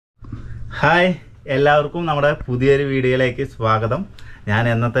Hi എല്ലാവർക്കും നമ്മുടെ പുതിയൊരു വീഡിയോയിലേക്ക് സ്വാഗതം. ഞാൻ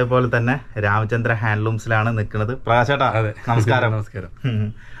എന്നത്തെ പോലെ തന്നെ രാമചന്ദ്ര ഹാൻഡ്ലൂംസിലാണ് നിൽക്കുന്നത്. പ്രകാശേട്ടാ നമസ്കാരം. നമസ്കാരം.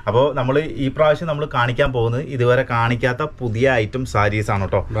 അപ്പോൾ നമ്മൾ ഈ പ്രാവശ്യം നമ്മൾ കാണിക്കാൻ പോകുന്നത് ഇതുവരെ കാണിക്കാത്ത പുതിയ ഐറ്റം സാരീസ് ആണ്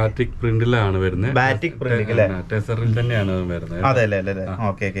കേട്ടോ. ബാറ്റിക് പ്രിന്റിലാണ് വരുന്നത്. ബാറ്റിക് പ്രിന്റ് അല്ലേ? ടെസറിൽ തന്നെയാണ് വരുന്നത്. അതെ അല്ലേ അല്ലേ?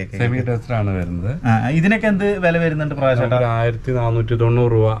 Okay okay. സെമി ടെസർ ആണ് വരുന്നത്. ഇതിനൊക്കെ എന്ത് വില വരുന്നുണ്ട് പ്രകാശേട്ടാ? 1490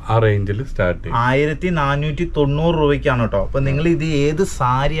 രൂപ ആ റേഞ്ചിൽ സ്റ്റാർട്ട് ചെയ്യും. 1490 രൂപയ്ക്കാണ് കേട്ടോ. അപ്പൊ നിങ്ങൾ ഇത് ഏത്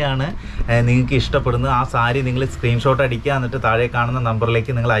സാരിയാണ് നിങ്ങൾക്ക് ഇഷ്ടപ്പെടുന്നത് ആ സാരി നിങ്ങൾ സ്ക്രീൻഷോട്ട് അടിക്കുക, എന്നിട്ട് താഴെ കാണുന്ന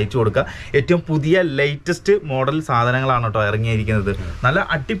നമ്പറിലേക്ക് നിങ്ങൾ അയച്ചു കൊടുക്കുക. ഏറ്റവും പുതിയ ലേറ്റസ്റ്റ് മോഡൽ സാധനങ്ങളാണ് കേട്ടോ ഇറങ്ങിയിരിക്കുന്നത്. നല്ല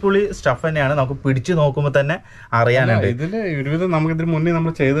അടിപൊളി സ്റ്റഫ് തന്നെയാണ്. നമുക്ക് പിടിച്ചു നോക്കുമ്പോൾ തന്നെ അറിയാനുണ്ട്. ഇതില് ഒരുവിധം നമുക്ക് ഇതിന് മുന്നേ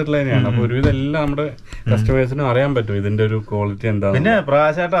നമ്മൾ ചെയ്തിട്ടുള്ള തന്നെയാണ്. അപ്പൊ ഒരുവിധം എല്ലാം നമ്മുടെ കസ്റ്റമേഴ്സിനും അറിയാൻ പറ്റും ഇതിന്റെ ഒരു ക്വാളിറ്റി എന്താണ്. പിന്നെ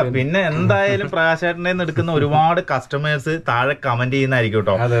പ്രകാശേട്ടാ, പിന്നെ എന്തായാലും പ്രകാശേട്ടൻ്റെ എടുക്കുന്ന ഒരുപാട് കസ്റ്റമേഴ്സ് താഴെ കമന്റ് ചെയ്യുന്നതായിരിക്കും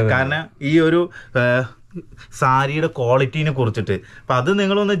കേട്ടോ. കാരണം ഈ ഒരു സാരിയുടെ ക്വാളിറ്റിനെ കുറിച്ചിട്ട്. അപ്പൊ അത്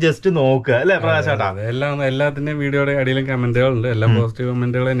നിങ്ങളൊന്ന് ജസ്റ്റ് നോക്കുക അല്ലെ പ്രകാശേട്ടാ? എല്ലാത്തിന്റെയും വീഡിയോയുടെ അടിയിലും കമന്റുകളുണ്ട്. എല്ലാം പോസിറ്റീവ്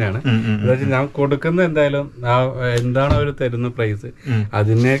കമന്റുകൾ തന്നെയാണ്. ഞാൻ കൊടുക്കുന്നത് എന്തായാലും എന്താണ് അവർ തരുന്ന പ്രൈസ്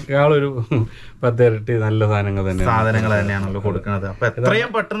അതിനേക്കാൾ ഒരു 10 ഇരട്ടി നല്ല സാധനങ്ങൾ തന്നെയാണല്ലോ കൊടുക്കുന്നത്. അപ്പൊ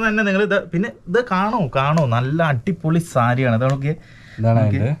എത്രയും പെട്ടെന്ന് തന്നെ നിങ്ങൾ പിന്നെ ഇത് കാണോ നല്ല അടിപൊളി സാരിയാണ്. അതൊക്കെ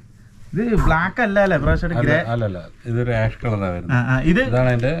ഇത് ബ്ലാക്ക് അല്ല അല്ലേ പ്രാവശ്യം? അല്ലല്ല, ഇതൊരു ആഷ് കളറാണ് വരുന്നത്. ഇതാണ്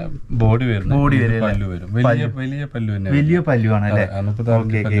അതിന്റെ ബോഡി വരുന്നത്. പല്ലു വരും, വലിയ പല്ലു തന്നെ, വലിയ പല്ലുവാണ് അല്ലേ?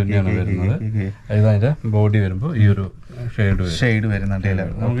 36 പല്ലു തന്നെയാണ് വരുന്നത്. അതിന്റെ ബോഡി വരുമ്പോ ഈ ഒരു ഷെയ്ഡ് വരുന്നുണ്ട്.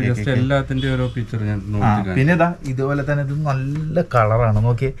 നമുക്ക് ജസ്റ്റ് എല്ലാത്തിന്റെ ഓരോ പിക്ചർ ഞാൻ നോക്കി. പിന്നെ ഇതാ ഇതുപോലെ തന്നെ ഇത് നല്ല കളറാണ്.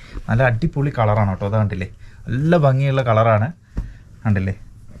 നോക്കിയേ, നല്ല അടിപൊളി കളറാണ് കേട്ടോ. അത് കണ്ടില്ലേ? നല്ല ഭംഗിയുള്ള കളറാണ്. കണ്ടില്ലേ?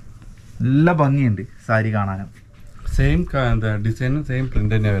 നല്ല ഭംഗിയുണ്ട് സാരി കാണാനും. സെയിം ഡിസൈനും സെയിം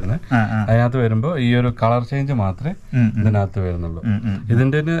പ്രിന്റ് തന്നെയാണ് വരുന്നത്. അതിനകത്ത് വരുമ്പോ ഈ ഒരു കളർ ചേഞ്ച് മാത്രമേ ഇതിനകത്ത് വരുന്നുള്ളൂ.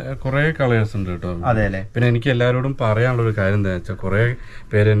 ഇതിന്റെ കുറെ കളേഴ്സ് ഉണ്ട് കേട്ടോ. പിന്നെ എനിക്ക് എല്ലാവരോടും പറയാനുള്ള ഒരു കാര്യം എന്താ വെച്ചാൽ, കുറെ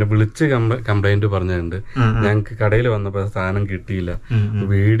പേര് എന്നെ വിളിച്ച് കംപ്ലൈന്റ് പറഞ്ഞിട്ടുണ്ട്. ഞങ്ങൾക്ക് കടയിൽ വന്നപ്പോ സാധനം കിട്ടിയില്ല.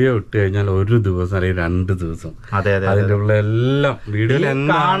 വീഡിയോ ഇട്ട് കഴിഞ്ഞാൽ ഒരു ദിവസം അല്ലെങ്കിൽ 2 ദിവസം അതിന്റെ ഉള്ള എല്ലാം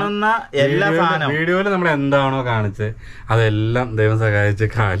വീഡിയോയിൽ നമ്മൾ എന്താണോ കാണിച്ചത് അതെല്ലാം ദൈവം സഹായിച്ച്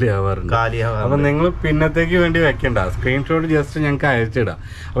കാലിയാവാറുണ്ട്. അപ്പൊ നിങ്ങൾ പിന്നത്തേക്ക് വേണ്ടി വെക്കണ്ട, സ്ക്രീൻഷോട്ട് ജസ്റ്റ് ഞങ്ങൾക്ക് അയച്ചിടാം.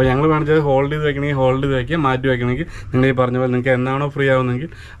 അപ്പോൾ ഞങ്ങൾ വേണിച്ചത് ഹോൾഡ് ചെയ്ത് വെക്കണമെങ്കിൽ ഹോൾഡ് ചെയ്ത് വെക്കുക, മാറ്റി വെക്കണമെങ്കിൽ നിങ്ങൾ ഈ പറഞ്ഞ പോലെ നിങ്ങൾക്ക് എന്നാണോ ഫ്രീ ആവുന്നെങ്കിൽ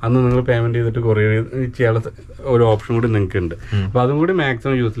അന്ന് നിങ്ങൾ പേയ്മെന്റ് ചെയ്തിട്ട് കൊറിയർ ചെയ്യാനുള്ള ഒരു ഓപ്ഷൻ കൂടി നിങ്ങൾക്ക് ഉണ്ട്. അപ്പൊ അതും കൂടി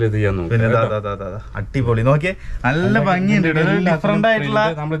മാക്സിമം യൂട്ടിലൈസ് ചെയ്യാൻ നോക്കും. അടിപൊളി, നോക്കിയേ നല്ല ഭംഗിയുണ്ട്.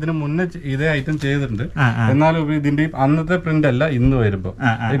 നമ്മൾ ഇതിന് മുന്നേ ഇതേ ഐറ്റം ചെയ്തിട്ടുണ്ട്. എന്നാലും ഇതിന്റെ അന്നത്തെ പ്രിന്റ് അല്ല ഇന്ന് വരുമ്പോ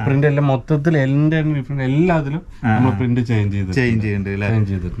ഈ പ്രിന്റ് എല്ലാം മൊത്തത്തിൽ എല്ലാത്തിലും നമ്മൾ പ്രിന്റ് ചേഞ്ച്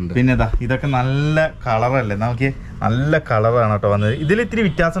ചെയ്തിട്ടുണ്ട്. പിന്നെ ഇതൊക്കെ നല്ല കളറല്ലേ? നോക്കിയേ, നല്ല കളറാണ് കേട്ടോ വന്നത്. ഇതിൽ ഇത്തിരി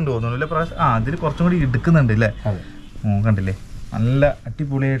വ്യത്യാസം ഉണ്ട് തോന്നുന്നു അല്ലേ പ്രാവശ്യം? ഇതിൽ കുറച്ചും കൂടി എടുക്കുന്നുണ്ട് അല്ലേ? കണ്ടില്ലേ? നല്ല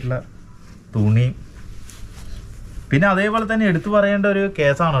അടിപൊളിയായിട്ടുള്ള തുണി. പിന്നെ അതേപോലെ തന്നെ എടുത്തു പറയേണ്ട ഒരു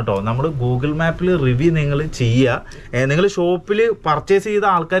കേസാണ് കേട്ടോ, നമ്മൾ ഗൂഗിൾ മാപ്പിൽ റിവ്യൂ നിങ്ങൾ ചെയ്യുക. നിങ്ങൾ ഷോപ്പിൽ പർച്ചേസ് ചെയ്ത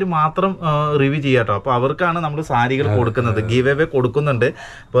ആൾക്കാർ മാത്രം റിവ്യൂ ചെയ്യുക കേട്ടോ. അപ്പോൾ അവർക്കാണ് നമ്മൾ സാരികൾ കൊടുക്കുന്നത്, ഗീവ് അവേ കൊടുക്കുന്നുണ്ട്.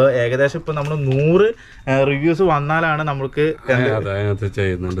 ഇപ്പോൾ ഏകദേശം ഇപ്പോൾ നമ്മൾ 100 റിവ്യൂസ് വന്നാലാണ് നമുക്ക്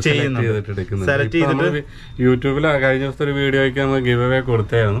സെലക്ട് ചെയ്തിട്ട്. യൂട്യൂബിൽ കഴിഞ്ഞ ദിവസത്തെ ഒരു വീഡിയോയ്ക്ക് നമ്മൾ ഗീവ് അവേ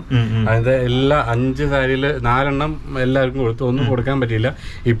കൊടുത്തായിരുന്നു. അതിന്റെ എല്ലാ 5 സാരിയിൽ 4 എണ്ണം എല്ലാവർക്കും കൊടുത്തു. ഒന്നും കൊടുക്കാൻ പറ്റിയില്ല.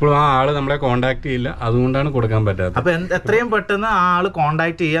 ഇപ്പോഴും ആ ആള് നമ്മളെ കോണ്ടാക്ട് ചെയ്യില്ല, അതുകൊണ്ടാണ് കൊടുക്കാൻ പറ്റാത്തത്. അപ്പൊ എത്രയും പെട്ടെന്ന് ആ ആള്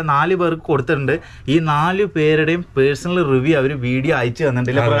കോണ്ടാക്ട് ചെയ്യുക. 4 പേർക്ക് കൊടുത്തിട്ടുണ്ട്. ഈ 4 പേരുടെയും പേഴ്സണൽ റിവ്യൂ അവർ വീഡിയോ അയച്ചു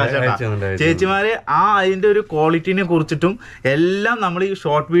തന്നിട്ടില്ല ചേച്ചിമാര്. അതിന്റെ ഒരു ക്വാളിറ്റിനെ കുറിച്ചിട്ടും എല്ലാം നമ്മൾ ഈ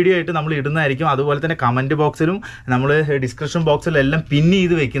ഷോർട്ട് വീഡിയോ ആയിട്ട് നമ്മൾ ഇടുന്നതായിരിക്കും. അതുപോലെ തന്നെ കമന്റ് ബോക്സിലും നമ്മൾ ഡിസ്ക്രിപ്ഷൻ ബോക്സിലും എല്ലാം പിൻ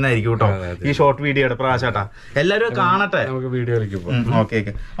ചെയ്ത് വെക്കുന്നതായിരിക്കും കേട്ടോ ഈ ഷോർട്ട് വീഡിയോയുടെ. പ്രകാശേട്ടാ എല്ലാവരും കാണട്ടെ, നമുക്ക് വീഡിയോയിലേക്ക് പോകാം.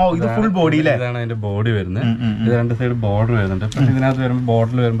 ഇത് ഫുൾ ബോഡി അല്ലേ? ഇതാണ് അതിന്റെ ബോഡി വരുന്നത്. ഇത് 2 സൈഡ് ബോർഡർ വരുന്നുണ്ട്. പക്ഷെ ഇതിനകത്ത് വരുമ്പോൾ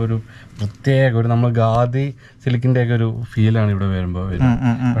ബോർഡറിൽ വരുമ്പോൾ ഒരു പ്രത്യേക ഒരു നമ്മൾ ഗാദി സിലിക്കിന്റെ ഒക്കെ ഒരു ഫീലാണ് ഇവിടെ വരുമ്പോ വരുന്നത്.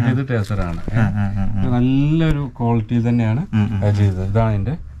 പക്ഷെ ഇത് ടെസറാണ്, നല്ലൊരു ക്വാളിറ്റി തന്നെയാണ് ചെയ്തത്. ഇതാണ്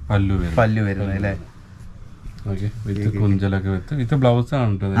അതിന്റെ പല്ലു വരുന്നത് അല്ലേ? വിത്ത് കുഞ്ചലൊക്കെ വിത്ത് ബ്ലൗസ്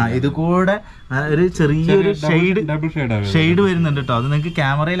ആണ്. ഇത് കൂടെ ഒരു ചെറിയൊരു ഷെയ്ഡ് വരുന്നുണ്ട് കേട്ടോ. അത് നിങ്ങൾക്ക്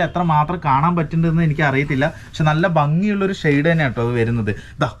ക്യാമറയിൽ എത്ര മാത്രം കാണാൻ പറ്റുന്നുണ്ടെന്ന് എനിക്ക് അറിയത്തില്ല. പക്ഷെ നല്ല ഭംഗിയുള്ള ഒരു ഷെയ്ഡ് തന്നെ കേട്ടോ അത് വരുന്നത്.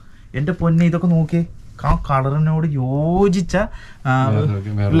 ഇതാ എന്റെ പൊന്നെ, ഇതൊക്കെ നോക്കിയേ, ആ കളറിനോട് യോജിച്ച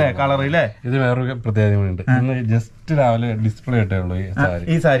കളർ ഇല്ലേ? ഇത് വേറൊരു പ്രത്യേകത ജസ്റ്റ് രാവിലെ ഡിസ്പ്ലേ ഇട്ടേ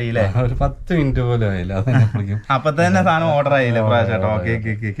ഈ സാരി അല്ലേ? ഒരു 10 മിനിറ്റ് പോലും ആയില്ല, അപ്പൊ തന്നെ സാധനം ഓർഡർ ആയില്ലേ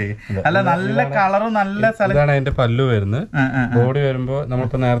പ്രാവശ്യം? അല്ല നല്ല കളറും നല്ല ഇതാണ് അതിന്റെ പല്ലു വരുന്നത്. ബോഡി വരുമ്പോ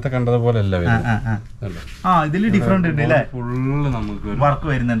നമ്മളിപ്പോ നേരത്തെ കണ്ടതുപോലെ അല്ല വരുന്നത്. ഇതില് ഡിഫറെന്റ് ഉണ്ട് അല്ലേ? ഫുള്ള് നമുക്ക് വർക്ക്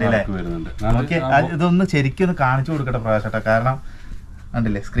വരുന്നുണ്ട് അല്ലേ? ഇതൊന്ന് ശരിക്കും ഒന്ന് കാണിച്ചു കൊടുക്കട്ടെ പ്രാവശ്യം, കാരണം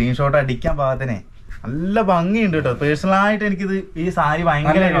കണ്ടില്ലേ സ്ക്രീൻഷോട്ട് അടിക്കാൻ പാകത്തിനെ നല്ല ഭംഗിയുണ്ട് കേട്ടോ. പേഴ്സണലായിട്ട് എനിക്കിത് ഈ സാരി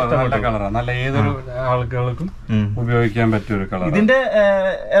ഭയങ്കര ഇഷ്ടപ്പെട്ട കളറാണ്. നല്ല ഏതൊരു ആൾക്കാർക്കും ഉപയോഗിക്കാൻ പറ്റിയ ഒരു കളർ. ഇതിന്റെ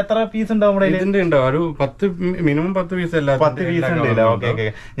എത്ര പീസ് ഉണ്ടാവും? ഇതിന്റെ ഉണ്ടോ ഒരു 10 മിനിമം 10 പീസ് അല്ല 10 പീസ് ഉണ്ട്. ഓക്കെ.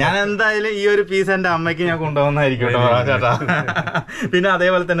 ഞാൻ എന്തായാലും ഈ ഒരു പീസ് എന്റെ അമ്മയ്ക്ക് ഞാൻ കൊണ്ടുപോകുന്നതായിരിക്കും കേട്ടോ ചേട്ടാ. പിന്നെ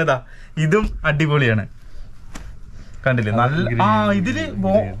അതേപോലെ തന്നെ ഇതാ ഇതും അടിപൊളിയാണ്, കണ്ടില്ലേ? നല്ല ഇതില്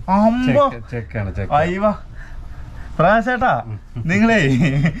അയ്യവാ പ്രാശേട്ടാ നിങ്ങളെ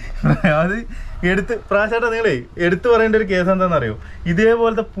അത് പ്രാശേട്ടാ നിങ്ങളെ എടുത്തു പറയേണ്ട ഒരു കേസ് എന്താണെന്നറിയോ?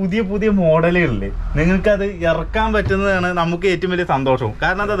 ഇതേപോലത്തെ പുതിയ പുതിയ മോഡലുകളില്ലേ നിങ്ങൾക്കത് ഇറക്കാൻ പറ്റുന്നതാണ് നമുക്ക് ഏറ്റവും വലിയ സന്തോഷവും.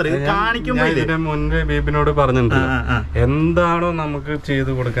 കാരണം എന്താ പറയുക, കാണിക്കുമ്പോ ഇതിന്റെ മുന്നേ ബേബിനോട് പറഞ്ഞിട്ടുണ്ട് എന്താണോ നമുക്ക്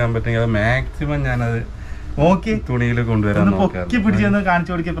ചെയ്ത് കൊടുക്കാൻ പറ്റുമെങ്കിൽ അത് മാക്സിമം ഞാനത് ഓക്കെ തുണിയിൽ കൊണ്ടുവരാൻ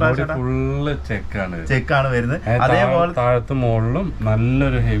കാണിച്ചു കൊടുക്കുക. ഫുള്ള് ചെക്കാണ് വരുന്നത്. അതേപോലെ താഴത്തും മുകളിലും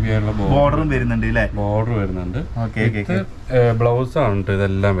നല്ലൊരു ഹെവി ആയിട്ടുള്ള ബോർഡറും വരുന്നുണ്ട് അല്ലേ? ബോർഡർ വരുന്നുണ്ട്. ബ്ലൗസ് ആണ്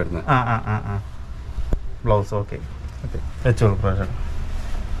ഇതെല്ലാം വരുന്നത്. ബ്ലൗസ് ഓക്കെ വെച്ചോളൂ പ്രാവശ്യം.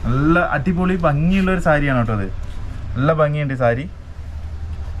 നല്ല അടിപൊളി ഭംഗിയുള്ള ഒരു സാരിയാണ് കേട്ടോ അത്. നല്ല ഭംഗിയുണ്ട് ഈ സാരി.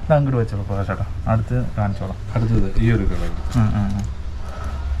 ഇത് അങ്ങോട്ട് വെച്ചോളൂ പ്രാവശ്യം. അടുത്ത് കാണിച്ചോളാം. അടുത്തത് ഈ ഒരു കളർ.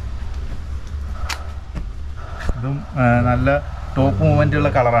 ഇതും നല്ല ടോപ്പ് മൂവ്മെന്റ് ഉള്ള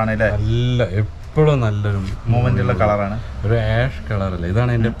കളറാണ് അല്ലേ? നല്ല എപ്പോഴും നല്ലൊരു മൂവ്മെന്റ് ഉള്ള കളറാണ്. ഒരു ആഷ് കളർ അല്ലേ?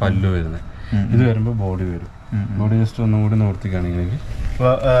 ഇതാണ് എന്റെ പല്ലു വരുന്നത്. ഇത് വരുമ്പോ ബോഡി വരും. ബോഡി ജസ്റ്റ് ഒന്നും കൂടി നോർത്തിക്കാണെങ്കിൽ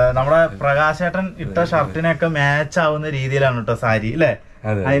നമ്മുടെ പ്രകാശേട്ടൻ ഇട്ട ഷർട്ടിനൊക്കെ മാച്ച് ആവുന്ന രീതിയിലാണ് കേട്ടോ സാരി അല്ലേ?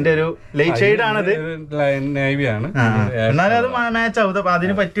 അതിന്റെ ഒരു ലൈറ്റ് ഷെയ്ഡ് ആണത്. എന്നാലും അത് മാച്ച് ആവും. അപ്പൊ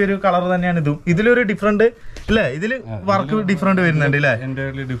അതിന് പറ്റിയൊരു കളർ തന്നെയാണ് ഇതും. ഇതിലൊരു ഡിഫറെന്റ് അല്ലേ? ഇതില് വർക്ക് ഡിഫറെന്റ് വരുന്നുണ്ട് അല്ലേ?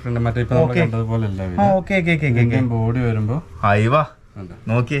 ബോഡി വരുമ്പോ അയ്യവാ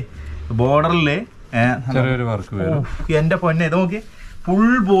നോക്കിയേ ബോർഡറില് ചെറിയൊരു വർക്ക് വരും. എന്റെ പൊന്നെ ഇത് നോക്കിയേ ഫുൾ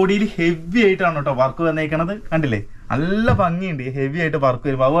ബോഡിയിൽ ഹെവി ആയിട്ടാണ് കേട്ടോ വർക്ക് വന്നേക്കണത്. കണ്ടില്ലേ? നല്ല ഭംഗിയുണ്ട്, ഹെവി ആയിട്ട് വർക്ക്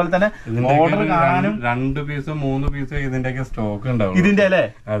വരും. അതുപോലെ തന്നെ ബോർഡർ കാണാനും 2 പീസോ 3 പീസോ ഇതിന്റെയൊക്കെ സ്റ്റോക്ക് ഉണ്ടാവും ഇതിന്റെ അല്ലേ?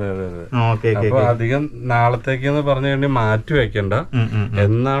 അതെ. അപ്പൊ അധികം നാളത്തേക്ക് പറഞ്ഞു കഴിഞ്ഞാൽ മാറ്റി വെക്കണ്ട.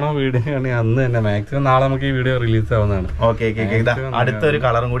 എന്നാണോ വീഡിയോ ആണെങ്കിൽ അന്ന് തന്നെ മാക്സിമം നാളെ നമുക്ക് ഈ വീഡിയോ റിലീസ് ആവുന്നതാണ്. ഓക്കെ. അടുത്തൊരു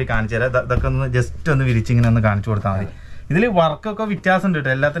കളറും കൂടി കാണിച്ചു തരാം. ഇതൊക്കെ ഒന്ന് ജസ്റ്റ് ഒന്ന് വിരിച്ചിങ്ങനെ ഒന്ന് കാണിച്ചു കൊടുത്താൽ മതി. ഇതില് വർക്കൊക്കെ വ്യത്യാസം ഉണ്ട്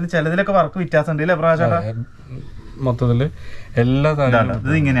കേട്ടോ. എല്ലാത്തിനും ചിലതിലൊക്കെ വർക്ക് വ്യത്യാസം ഉണ്ട് അല്ലേ പ്രാവശ്യം? മൊത്തത്തില് എല്ലാ സാരിയും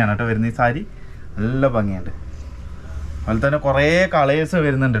ഇത് ഇങ്ങനെയാണ് കേട്ടോ വരുന്നത്. ഈ സാരി നല്ല ഭംഗിയുണ്ട്. അതുപോലെ തന്നെ കുറേ കളേഴ്സ്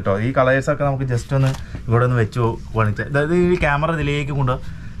വരുന്നുണ്ട് കേട്ടോ. ഈ കളേഴ്സൊക്കെ നമുക്ക് ജസ്റ്റ് ഒന്ന് ഇവിടെ ഒന്ന് വെച്ച് കാണിച്ചാൽ, അതായത് ഈ ക്യാമറ ഇതിലേക്ക് കൊണ്ട്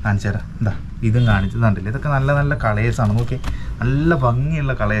കാണിച്ചു തരാം. എന്താ ഇതും കാണിച്ചതുണ്ടല്ലേ? ഇതൊക്കെ നല്ല നല്ല കളേഴ്സാണ്. നോക്കി നല്ല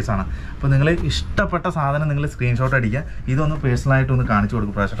ഭംഗിയുള്ള കളേഴ്സാണ്. അപ്പോൾ നിങ്ങൾ ഇഷ്ടപ്പെട്ട സാധനം നിങ്ങൾ സ്ക്രീൻഷോട്ട് അടിക്കുക. ഇതൊന്ന് പേഴ്സണലായിട്ട് ഒന്ന് കാണിച്ചു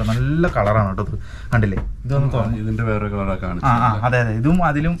കൊടുക്കും പ്രാവശ്യം. നല്ല കളറാണ് കേട്ടോ ഇത്. കണ്ടില്ലേ? ഇതൊന്ന് ഇതിന്റെ വേറെ കളറാണ്. അതെ. ഇതും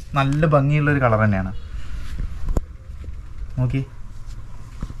അതിലും നല്ല ഭംഗിയുള്ള ഒരു കളർ തന്നെയാണ്. നോക്കി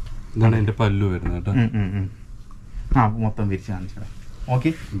ഇതാണ് എന്റെ പല്ലു വരുന്നത് കേട്ടോ. മൊത്തം വിരിച്ച് കാണിച്ചു. ഓക്കെ.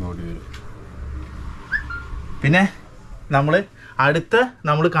 ബോഡി വരും. പിന്നെ നമ്മൾ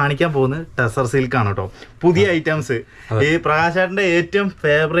കാണിക്കാൻ പോകുന്നത് ടെസർ സിൽക്ക് ആണ് കേട്ടോ. പുതിയ ഐറ്റംസ്. ഈ പ്രകാശേട്ടന്റെ ഏറ്റവും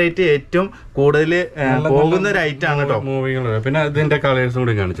ഫേവറേറ്റ്, ഏറ്റവും കൂടുതൽ പോകുന്ന ഒരു ഐറ്റം ആണ് കേട്ടോ. പിന്നെ ഇതിന്റെ കളേഴ്സ്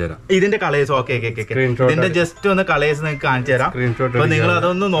കൂടി കാണിച്ചു തരാം. ഇതിന്റെ കളേഴ്സ് ഓക്കെ. ഇതിന്റെ ജസ്റ്റ് ഒന്ന് കളേഴ്സ് നിങ്ങൾക്ക് കാണിച്ചു തരാം. അപ്പൊ നിങ്ങൾ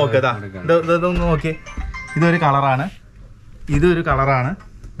അതൊന്ന് നോക്കതാ. ഇതൊന്ന് നോക്കിയേ. ഇതൊരു കളറാണ്.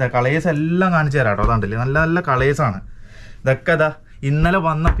 കളേഴ്സ് എല്ലാം കാണിച്ചു തരാം കേട്ടോ. അതുണ്ടല്ലേ നല്ല നല്ല കളേഴ്സാണ് ഇതൊക്കെ. ഇന്നലെ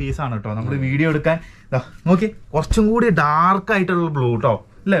വന്ന പീസാണ് കേട്ടോ. നമ്മൾ വീഡിയോ എടുക്കാൻ നോക്കി കുറച്ചും കൂടി ഡാർക്ക് ആയിട്ടുള്ള ബ്ലൂ കേട്ടോ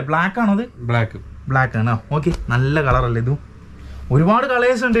അല്ലേ? ബ്ലാക്ക് ആണോ? അത് ബ്ലാക്ക് ആണ്. ഓക്കെ. നല്ല കളറല്ലേ ഇതും? ഒരുപാട്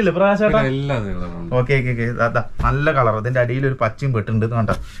കളേഴ്സ് ഉണ്ടല്ലേ പ്രകാശേട്ടാ? ഓക്കെ. നല്ല കളർ. അതിന്റെ അടിയിൽ ഒരു പച്ചയും പെട്ടുണ്ട്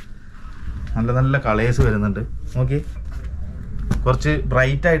കണ്ടോ. നല്ല നല്ല കളേഴ്സ് വരുന്നുണ്ട്. ഓക്കെ. കുറച്ച്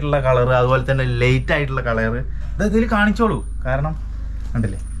ബ്രൈറ്റ് ആയിട്ടുള്ള കളർ, അതുപോലെ തന്നെ ലൈറ്റ് ആയിട്ടുള്ള കളർ. ഇതിൽ കാണിച്ചോളൂ. കാരണം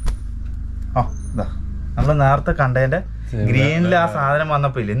കണ്ടില്ലേ? നമ്മൾ നേരത്തെ കണ്ടതിന്റെ ഗ്രീനിൽ ആ സാധനം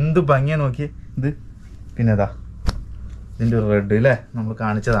വന്നപ്പോ ഇല്ല എന്ത് ഭംഗിയാ നോക്കിയേ ഇത്. പിന്നെ ഇതിന്റെ റെഡ് അല്ലേ നമ്മൾ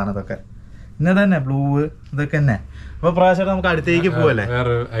കാണിച്ചതാണ്. ഇതൊക്കെ ഇന്നെ തന്നെ ബ്ലൂ ഇതൊക്കെ തന്നെ. അപ്പൊ പ്രാവശ്യം നമുക്ക് അടുത്തേക്ക് പോവല്ലേ?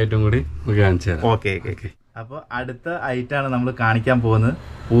 ഓക്കെ. അപ്പൊ അടുത്ത ഐറ്റാണ് നമ്മൾ കാണിക്കാൻ പോകുന്നത്.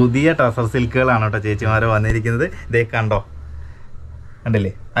 പുതിയ ടസർ സിൽക്കുകളാണ് കേട്ടോ ചേച്ചിമാരെ വന്നിരിക്കുന്നത്. ഇതേ കണ്ടില്ലേ?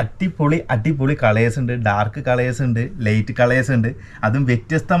 അടിപൊളി കളേഴ്സ് ഉണ്ട്. ഡാർക്ക് കളേഴ്സ് ഉണ്ട്, ലൈറ്റ് കളേഴ്സ് ഉണ്ട്. അതും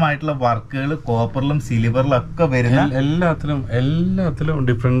വ്യത്യസ്തമായിട്ടുള്ള വർക്കുകൾ കോപ്പറിലും സിൽവറിലും ഒക്കെ വരുന്ന എല്ലാത്തിലും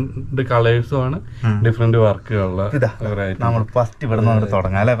ഡിഫറെന്റ് കളേഴ്സും ആണ്, ഡിഫറെന്റ് വർക്കുകളുള്ള. നമ്മൾ ഫസ്റ്റ് ഇവിടെ നിന്ന്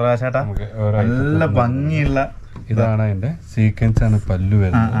തുടങ്ങാം അല്ലെ പ്രകാശേട്ടാ? നല്ല ഭംഗിയുള്ള ഇതാണ് അതിന്റെ സീക്വൻസ് ആണ് പല്ലു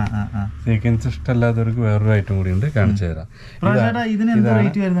വരുന്നത്. സീക്വൻസ് ഇഷ്ടമല്ലാത്തവർക്ക് വേറൊരു ഐറ്റം കൂടി ഉണ്ട്, കാണിച്ചു തരാം.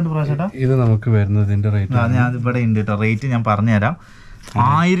 ഇത് നമുക്ക് വരുന്നതിന്റെ റേറ്റ് ഞാൻ ഇവിടെ ഉണ്ട് കേട്ടോ. റേറ്റ് ഞാൻ പറഞ്ഞുതരാം.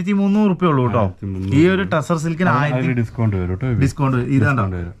 1300 റുപ്യ ഉള്ളൂ കേട്ടോ. ഈ ഒരു ടസർ സിൽക്കിന് ഡിസ്കൗണ്ട് വരും കേട്ടോ. ഡിസ്കൗണ്ട് ഇതാണ്ടോ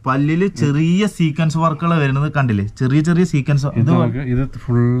പല്ലില് ചെറിയ സീക്വൻസ് വർക്കുകൾ വരുന്നത് കണ്ടില്ലേ, ചെറിയ ചെറിയ സീക്വൻസ്. ഇത്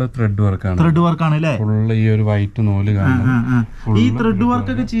ഫുള്ള് ത്രെഡ് വർക്കാണ്. ത്രെഡ് വർക്കാണ് അല്ലേ, ഫുള്ള് ഈ ഒരു വൈറ്റ് നൂല് കാണുന്നത്. ഈ ത്രെഡ്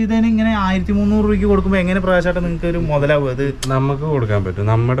വർക്ക് ഒക്കെ ചെയ്തതിന് ഇങ്ങനെ 1300 രൂപയ്ക്ക് കൊടുക്കുമ്പോ എങ്ങനെ പ്രകാശമായിട്ട് നിങ്ങൾക്ക് ഒരു മുതലാവും? അത് നമുക്ക് കൊടുക്കാൻ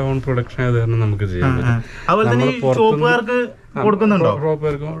പറ്റും, നമ്മുടെ ഓൺ പ്രൊഡക്ഷൻ ആയത് കാരണം നമുക്ക് ചെയ്യാൻ പറ്റും. അതുപോലെ തന്നെ ഈ ഷോപ്പുകാർക്ക് കൊടുക്കുന്നുണ്ടോ?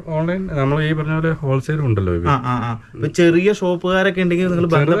 ഓൺലൈൻ നമ്മൾ ഈ പറഞ്ഞ പോലെ ഹോൾസെയിൽ ഉണ്ടല്ലോ. ചെറിയ ഷോപ്പുകാരൊക്കെ ഉണ്ടെങ്കിൽ നിങ്ങൾ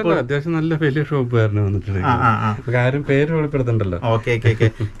അത്യാവശ്യം നല്ല വലിയ ഷോപ്പുകാരന് വന്നിട്ടുണ്ട്, കാര്യം പേര് വെളിപ്പെടുത്തണ്ടല്ലോ. Okay okay okay.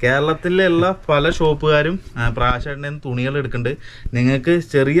 കേരളത്തിലുള്ള പല ഷോപ്പുകാരും പ്രാശേട്ടൻ തുണികൾ എടുക്കുന്നുണ്ട്. നിങ്ങൾക്ക്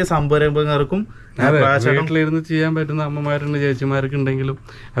ചെറിയ സംരംഭകർക്കും വീട്ടിലിരുന്ന് ചെയ്യാൻ പറ്റുന്ന അമ്മമാരുണ്ട്, ചേച്ചിമാർക്ക് ഉണ്ടെങ്കിലും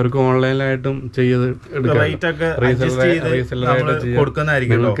അവർക്ക് ഓൺലൈനിലായിട്ടും ചെയ്ത്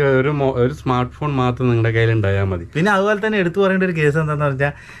നിങ്ങൾക്ക് ഒരു സ്മാർട്ട് ഫോൺ മാത്രം നിങ്ങളുടെ കയ്യിൽ ഉണ്ടായാൽ മതി. പിന്നെ അതുപോലെ തന്നെ എടുത്തു പറയേണ്ട ഒരു കേസ് എന്താന്ന്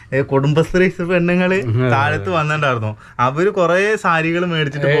വെച്ചാൽ, കുടുംബശ്രീ പെണ്ണുങ്ങള് താഴത്ത് വന്നിട്ടുണ്ടായിരുന്നു. അവര് കുറെ സാരികൾ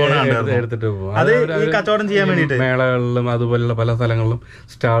മേടിച്ചിട്ട് എടുത്തിട്ട് പോകും. അത് ഈ കച്ചവടം ചെയ്യാൻ വേണ്ടിട്ട് മേളകളിലും അതുപോലുള്ള പല സ്ഥലങ്ങളിലും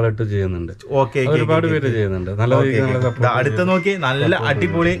സ്റ്റാൾ ഇട്ട് ചെയ്യുന്നുണ്ട്. ഒരുപാട് പേര് ചെയ്യുന്നുണ്ട്. നല്ല അടുത്ത് നോക്കി നല്ല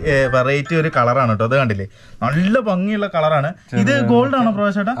അടിപൊളി വെറൈറ്റി ഒരു കളറാണ് കേട്ടോ. അത് കണ്ടില്ലേ, നല്ല ഭംഗിയുള്ള കളറാണ്. ഇത് ഗോൾഡ് ആണോ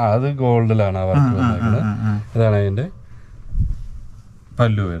പ്രകാശേട്ടാ? അത് ഗോൾഡിലാണ് അവർക്ക് വന്നിരിക്കുന്നത്. അതാണ് അതിന്റെ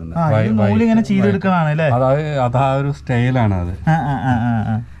പല്ലു വരുന്നത്. ഇങ്ങനെ ചെയ്തെടുക്കണാണ്. അതാ ഒരു സ്റ്റൈലാണ്.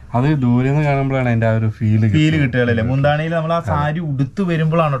 അത് ദൂരെ നിന്ന് കാണുമ്പോഴാണ് അതിന്റെ ആ ഒരു ഫീല് കിട്ടുകയല്ലേ. മുന്താണിയിൽ നമ്മൾ ആ സാരി ഉടുത്ത്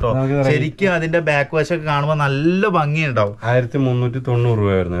വരുമ്പോഴാണ് കേട്ടോ ശരിക്കും അതിന്റെ ബാക്ക് വശമൊക്കെ കാണുമ്പോൾ നല്ല ഭംഗിയുണ്ടാവും. 1390 രൂപ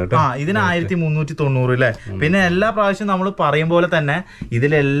വരുന്നത് കേട്ടോ. ഇതിന് 1390 അല്ലേ. പിന്നെ എല്ലാ പ്രാവശ്യം നമ്മൾ പറയും പോലെ തന്നെ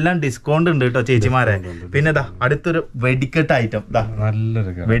ഇതിലെല്ലാം ഡിസ്കൗണ്ട് ഉണ്ട് കേട്ടോ ചേച്ചിമാരെ. പിന്നെ ഇതാ അടുത്തൊരു വെടിക്കെട്ട് ഐറ്റം,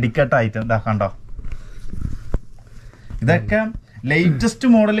 നല്ലൊരു വെടിക്കെട്ട് ഐറ്റം ഇതാ കണ്ടോ. ഇതൊക്കെ ലേറ്റസ്റ്റ്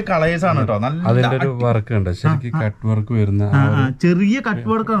മോഡൽ കളേഴ്സ് ആണ് കേട്ടോ. നല്ല വർക്ക് ഉണ്ട്, ശരിക്കും കട്ട് വർക്ക് വരുന്ന ചെറിയ കട്ട്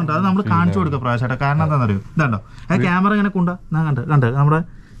വർക്ക് ഉണ്ട്. അത് നമ്മൾ കാണിച്ചു കൊടുക്കാം പ്രാവശ്യം. കാരണം എന്താണെന്ന് അറിയോ, ഇതാണ്ടോ ആ ക്യാമറ ഇങ്ങനെ കണ്ട് നമ്മുടെ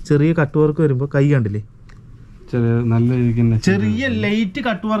ചെറിയ കട്ട് വർക്ക് വരുമ്പോ കൈ കണ്ടില്ലേ, നല്ല ചെറിയ ലൈറ്റ്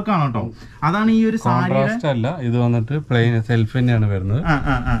കട്ട് വർക്ക് ആണ് കേട്ടോ. അതാണ് ഈ ഒരു സാരി അല്ല, ഇത് വന്നിട്ട് പ്ലെയിൻ സെൽഫ് തന്നെയാണ് വരുന്നത്.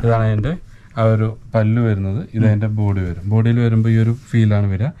 ഇതാണ് അതിന്റെ ആ ഒരു പല്ലു വരുന്നത്. ഇത് അതിന്റെ ബോഡി വരും. ബോഡിയിൽ വരുമ്പോ ഈ ഒരു ഫീലാണ്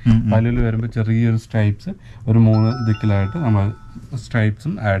വരിക. പല്ലിൽ വരുമ്പോ ചെറിയൊരു സ്ട്രൈപ്സ് ഒരു 3 ദിക്കിലായിട്ട് നമ്മൾ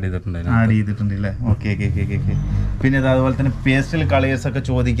സ്ട്രൈപ്സും ആഡ് ചെയ്തിട്ടുണ്ട് അല്ലേ. Okay okay okay okay. പിന്നെ അതുപോലെ തന്നെ പേസ്റ്റൽ കളേഴ്സ് ഒക്കെ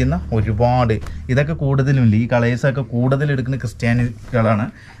ചോദിക്കുന്ന ഒരുപാട് ഇതൊക്കെ കൂടുതലും ഇല്ല. ഈ കളേഴ്സ് ഒക്കെ കൂടുതൽ എടുക്കുന്ന ക്രിസ്ത്യാനികളാണ്.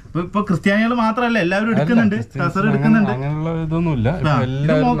 ഇപ്പൊ ക്രിസ്ത്യാനികൾ മാത്രമല്ല, എല്ലാവരും എടുക്കുന്നുണ്ട്, ടസർ എടുക്കുന്നുണ്ട്.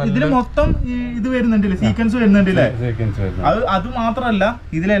 ഇതില് മൊത്തം ഇത് വരുന്നുണ്ടല്ലേ, സീക്വൻസ് വരുന്നുണ്ടല്ലേ. അത് മാത്രല്ല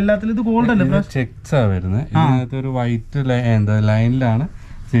ഇതിലെല്ലാത്തിലും ഇത് ഗോൾഡ് അല്ലേ, ചെക്സാ വരുന്നത്. ഇതിനകത്ത് ഒരു വൈറ്റ് ലൈനിലാണ്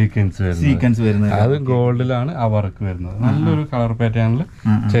സീക്വൻസ് വരുന്നത്. അത് ഗോൾഡിലാണ് ആ വർക്ക് വരുന്നത്. നല്ലൊരു കളർ പാറ്റേണിൽ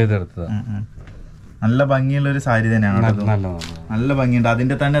ചെയ്തെടുത്തത്. നല്ല ഭംഗിയുള്ള ഒരു സാരി തന്നെയാണ്. നല്ല ഭംഗിയുണ്ട്.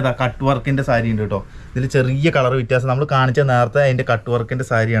 അതിന്റെ തന്നെ കട്ട് വർക്കിന്റെ സാരി ഉണ്ട് കേട്ടോ. ഇതിൽ ചെറിയ കളർ വ്യത്യാസം നമ്മൾ കാണിച്ച നേരത്തെ അതിന്റെ കട്ട് വർക്കിന്റെ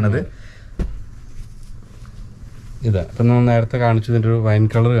സാരിയാണിത്. ഇതാ ഇപ്പൊ നമ്മൾ നേരത്തെ കാണിച്ചതിന്റെ ഒരു വൈൻ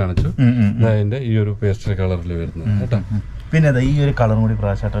കളർ കാണിച്ചു. അതിന്റെ ഈ ഒരു പേസ്റ്റൽ കളറിൽ വരുന്നത് കേട്ടോ. പിന്നെ അതാ ഈ ഒരു കളറും കൂടി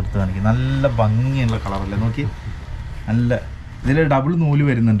പ്രാവശ്യമായിട്ട് എടുത്ത് കാണിക്കും. നല്ല ഭംഗിയുള്ള കളറല്ലേ, നോക്കി. നല്ല ഇതില് ഡബിൾ നൂല്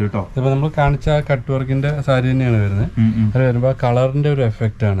വരുന്നുണ്ട് കേട്ടോ. ഇപ്പൊ നമ്മൾ കാണിച്ച കട്ട് വർക്കിന്റെ സാരി തന്നെയാണ് വരുന്നത്. അത് വരുമ്പോ കളറിന്റെ ഒരു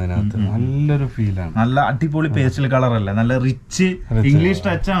എഫക്റ്റ് ആണ് ഇതിനകത്ത്. നല്ലൊരു ഫീലാണ്. നല്ല അടിപൊളി പേസ്റ്റൽ കളർ അല്ലേ, നല്ല റിച്ച് ഇംഗ്ലീഷ്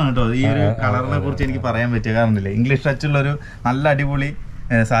ടച്ച് ആണ് കേട്ടോ. ഈ ഒരു കളറിനെ കുറിച്ച് എനിക്ക് പറയാൻ പറ്റിയ കാരണമില്ലേ, ഇംഗ്ലീഷ് ടച്ച് ഉള്ള ഒരു നല്ല അടിപൊളി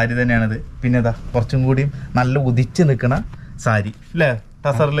സാരി തന്നെയാണിത്. പിന്നെ ഇതാ കുറച്ചും കൂടി നല്ല ഉദിച്ച് നിൽക്കണ സാരി അല്ലേ,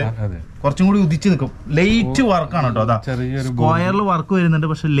 ടസറില് കുറച്ചും കൂടി ഉദിച്ച് നിൽക്കും. ലേറ്റ് വർക്കാണ് കേട്ടോ. അതാ സ്ക്വയറിൽ വർക്ക് വരുന്നുണ്ട്,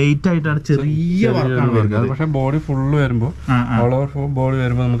 പക്ഷെ ലേറ്റ് ആയിട്ടാണ് ചെറിയ വർക്കാണ് വരുന്നത്. പക്ഷെ ബോഡി ഫുള്ള് വരുമ്പോ ഓൾ ഓവർ ബോഡി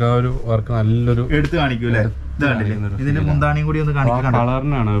വരുമ്പോ നമുക്ക് ആ ഒരു വർക്ക് നല്ലൊരു എടുത്ത് കാണിക്കൂല്ലേ. ഇതിന്റെ മുന്താണിയും കൂടി ഒന്ന്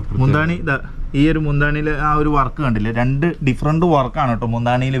കാണിക്കാനാണ്. മുന്താണി ഈ ഒരു മുന്താണിയില് ആ ഒരു വർക്ക് കണ്ടില്ലേ, 2 ഡിഫറെന്റ് വർക്കാണ് കേട്ടോ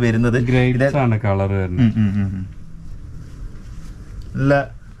മുന്താണിയിൽ വരുന്നത്. കളർ വരുന്നത് നല്ല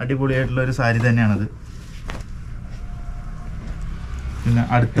അടിപൊളിയായിട്ടുള്ള ഒരു സാരി തന്നെയാണത്. പിന്നെ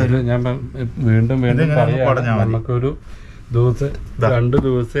അടുത്തൊരു ഞാൻ വീണ്ടും പറയാം, നമുക്കൊരു ദിവസം 2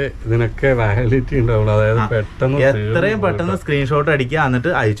 ദിവസം ഇതിനൊക്കെ വാലിഡിറ്റി ഉണ്ടാവുള്ളൂ. അതായത് പെട്ടെന്ന് എത്രയും പെട്ടെന്ന് സ്ക്രീൻഷോട്ട് അടിക്കുക,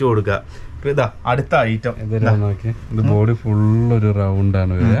 എന്നിട്ട് അയച്ചു കൊടുക്കുക. ഇതാ അടുത്ത ഐറ്റം നോക്കിയാൽ ഇത് ബോഡി ഫുള്ള് ഒരു റൗണ്ട്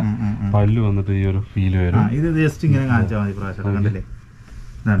ആണ് വരിക. പല്ല് വന്നിട്ട് ഈ ഒരു ഫീൽ വരും. ഇത് ജസ്റ്റ് ഇങ്ങനെ കാണിച്ചാൽ മതി പ്രാവശ്യം. കണ്ടില്ലേ,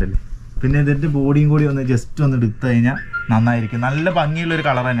 കണ്ടില്ലേ. പിന്നെ ഇതിന്റെ ബോഡിയും കൂടി ഒന്ന് ജസ്റ്റ് ഒന്ന് എടുത്തു കഴിഞ്ഞാൽ നന്നായിരിക്കും. നല്ല ഭംഗിയുള്ള ഒരു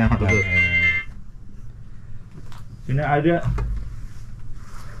കളർ തന്നെയാണ്. പിന്നെ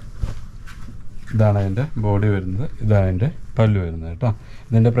ഇതാണ് അതിൻ്റെ ബോഡി വരുന്നത്. ഇതാണ് അതിൻ്റെ പല്ല് വരുന്നത് കേട്ടോ.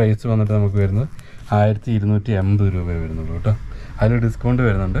 ഇതിൻ്റെ പ്രൈസ് വന്നിട്ട് നമുക്ക് വരുന്നത് 1280 രൂപ വരുന്നുള്ളൂ കേട്ടോ. അതിൽ ഡിസ്കൗണ്ട്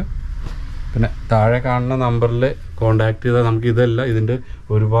വരുന്നുണ്ട്. പിന്നെ താഴെ കാണുന്ന നമ്പറിൽ കോണ്ടാക്ട് ചെയ്താൽ നമുക്ക് ഇതെല്ലാം ഇതിൻ്റെ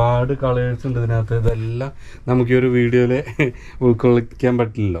ഒരുപാട് കളേഴ്സ് ഉണ്ട് ഇതിനകത്ത്. ഇതെല്ലാം നമുക്ക് ഈ ഒരു വീഡിയോയിൽ ഉൾക്കൊള്ളിക്കാൻ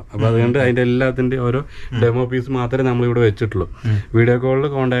പറ്റില്ലല്ലോ. അപ്പോൾ അതുകൊണ്ട് അതിൻ്റെ എല്ലാത്തിൻ്റെ ഓരോ ഡെമോ പീസ് മാത്രമേ നമ്മളിവിടെ വെച്ചിട്ടുള്ളൂ. വീഡിയോ കോളിൽ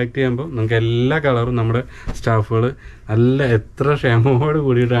കോണ്ടാക്ട് ചെയ്യുമ്പോൾ നമുക്ക് എല്ലാ കളറും നമ്മുടെ സ്റ്റാഫുകൾ നല്ല എത്ര ക്ഷമയോട്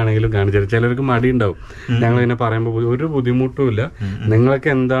കൂടിയിട്ടാണെങ്കിലും കാണിച്ചു തരും. ചിലർക്ക് മടി ഉണ്ടാവും, ഞങ്ങൾ ഇതിനെ പറയുമ്പോൾ ഒരു ബുദ്ധിമുട്ടും ഇല്ല. നിങ്ങൾക്ക്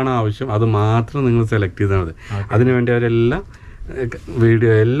എന്താണ് ആവശ്യം അത് മാത്രം നിങ്ങൾ സെലക്ട് ചെയ്താൽ മതി. അതിനുവേണ്ടി അവരെല്ലാം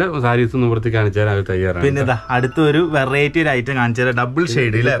വീഡിയോ എല്ലാ സാരീസും നിവർത്തി കാണിച്ചു തരാൻ അവർ തയ്യാറാണ്. പിന്നെ അടുത്തൊരു വെറൈറ്റി ഒരു ഐറ്റം കാണിച്ചു തരാം. ഡബിൾ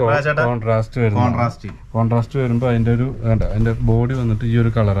ഷെയ്ഡ് കോൺട്രാസ്റ്റ് വരുമ്പോൾ അതിന്റെ ഒരു അതിന്റെ ബോഡി വന്നിട്ട് ഈ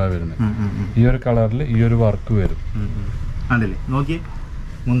ഒരു കളറാണ് വരുന്നത്. ഈ ഒരു കളറിൽ ഈ ഒരു വർക്ക് വരും. നോക്കി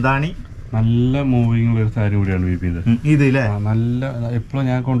മുന്താണി നല്ല മൂവിങ് ഉള്ള ഒരു സാരി കൂടിയാണ് വീപി ഇത്. നല്ല എപ്പോഴും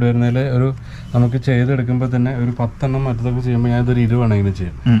ഞാൻ കൊണ്ടുവരുന്നതിൽ ഒരു നമുക്ക് ചെയ്തെടുക്കുമ്പോൾ തന്നെ ഒരു 10 എണ്ണം മറ്റതൊക്കെ ചെയ്യുമ്പോൾ ഞാൻ ഇതൊരു 20 വേണമെങ്കിലും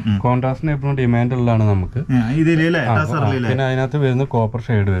ചെയ്യും. കോൺട്രാസ്റ്റിന് എപ്പോഴും ഡിമാൻഡ് ഉള്ളതാണ് നമുക്ക്. പിന്നെ അതിനകത്ത് വരുന്ന കോപ്പർ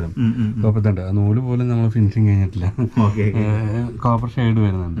ഷെയ്ഡ് വരും. കോപ്പത്തുണ്ട് നൂല് പോലും നമ്മൾ ഫിനിഷിങ് കഴിഞ്ഞിട്ടില്ല. കോപ്പർ ഷെയ്ഡ്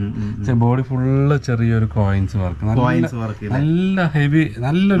വരുന്നുണ്ട്. ബോഡി ഫുള്ള് ചെറിയൊരു കോയിൻസ് വർക്ക്, നല്ല ഹെവി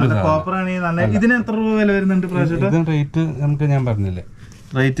നല്ലൊരു. ഇതിന് എത്ര രൂപ വില വരുന്നുണ്ട്? ഇതിന് റേറ്റ് നമുക്ക് ഞാൻ പറഞ്ഞില്ലേ,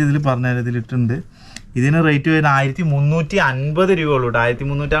 റേറ്റ് ഇതിൽ പറഞ്ഞാൽ ഇതിലിട്ടുണ്ട്. ഇതിന് റേറ്റ് വരുന്നത് 1350 രൂപ ഉള്ളൂ.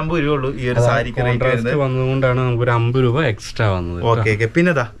 1350 രൂപ ഉള്ളൂ ഈ ഒരു സാരിക്ക് റേറ്റ് വരുന്നത്. വന്നതുകൊണ്ടാണ് നമുക്ക് ഒരു 50 രൂപ എക്സ്ട്രാ വന്നത്. ഓക്കെ.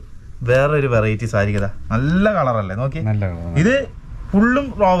 പിന്നെ വേറൊരു വെറൈറ്റി സാരിക്ക് നല്ല കളറല്ലേ നോക്കി. നല്ല കളർ. ഇത് ഫുള്ളും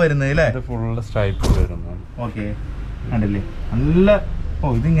റോ വരുന്നത് അല്ലേ? ഫുള്ള് സ്ട്രൈപ്പ് വരുന്നത്. ഓക്കെ കണ്ടില്ലേ നല്ല.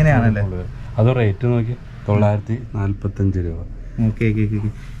 ഓ ഇതിങ്ങനെയാണല്ലേ. അത് റേറ്റ് നോക്കി 945 രൂപ. ഓക്കെ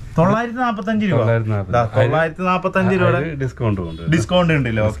 945 രൂപ. 945 രൂപ ഡിസ്കൗണ്ട്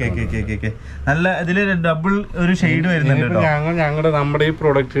ഉണ്ടല്ലോ. ഓക്കെ. നല്ല ഇതില് ഡബിൾ ഒരു ഷെയ്ഡ് വരുന്നുണ്ട്. നമ്മുടെ ഈ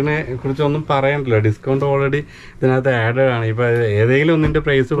പ്രൊഡക്റ്റിനെ കുറിച്ച് ഒന്നും പറയണ്ടല്ലോ, ഡിസ്കൗണ്ട് ഓൾറെഡി ഇതിനകത്ത് ആഡ് ആണ്. ഇപ്പൊ ഏതെങ്കിലും ഒന്നിന്റെ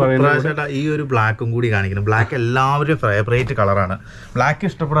പ്രൈസ് പറയുന്നത്. ഈ ഒരു ബ്ലാക്കും കൂടി കാണിക്കണം. ബ്ലാക്ക് എല്ലാവരും ഫേവറേറ്റ് കളറാണ്. ബ്ലാക്ക്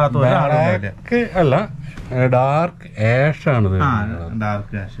ഇഷ്ടപ്പെടാത്ത അല്ല, ഡാർക്ക് ആഷ് ആണ്.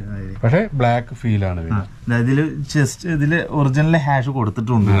 ഡാർക്ക് ആഷ് പക്ഷെ ബ്ലാക്ക് ഫീൽ ആണ്. ഇതില് ജസ്റ്റ് ഇതില് ഒറിജിനൽ ഹാഷ്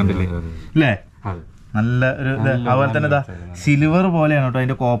കൊടുത്തിട്ടുണ്ട് കണ്ടില്ലേ അല്ലേ? നല്ല ഒരു അതുപോലെ തന്നെ സിൽവർ പോലെയാണ് കേട്ടോ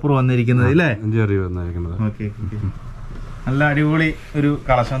അതിന്റെ കോപ്പർ വന്നിരിക്കുന്നത് അല്ലേ? ഓക്കെ. നല്ല അടിപൊളി ഒരു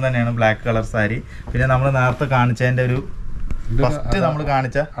കളക്ഷൻ തന്നെയാണ് ബ്ലാക്ക് കളർ സാരി. പിന്നെ നമ്മൾ നേരത്തെ കാണിച്ചതിന്റെ ഒരു ഫസ്റ്റ് നമ്മൾ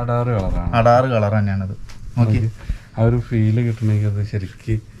കാണിച്ച അടാറ് കളർ തന്നെയാണത്. ഓക്കെ. ആ ഒരു ഫീല് കിട്ടണമെങ്കിൽ അത്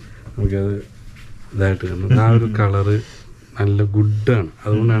ശരിക്കും നമുക്കത് ഇതായിട്ട് കാണും. ആ ഒരു കളറ് നല്ല ഗുഡാണ്.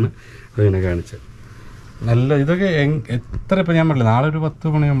 അതുകൊണ്ടാണ് അതിനെ കാണിച്ചത്. നല്ല ഇതൊക്കെ എത്ര ഇപ്പം ഞാൻ പറഞ്ഞില്ല, നാളെ ഒരു 10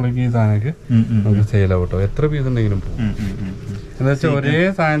 മണിയാകുമ്പോഴേക്ക് ഈ സാധനമൊക്കെ നമുക്ക് സെയിലാവും കേട്ടോ. എത്ര പീസ് ഉണ്ടെങ്കിലും പോകും. എന്താ വെച്ചാൽ ഒരേ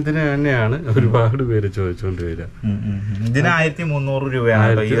സാധനത്തിന് തന്നെയാണ് ഒരുപാട് പേര് ചോദിച്ചുകൊണ്ട് വരിക. ഇതിന് 1300 രൂപയാണ്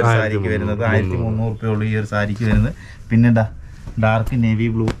ഈ ഒരു സാരിക്ക് വരുന്നത്. 1300 രൂപയുള്ളൂ ഈ ഒരു സാരിക്ക് വരുന്നത്. പിന്നെ ഡാർക്ക് നേവി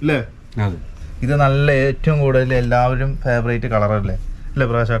ബ്ലൂ അല്ലേ? അതെ. ഇത് നല്ല ഏറ്റവും കൂടുതൽ എല്ലാവരും ഫേവറേറ്റ് കളറല്ലേ അല്ലേ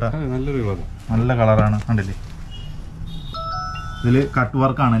പ്രകാശേട്ടാ? നല്ലൊരു കളർ, നല്ല കളറാണ് കണ്ടില്ലേ. ഇതില് കട്ട്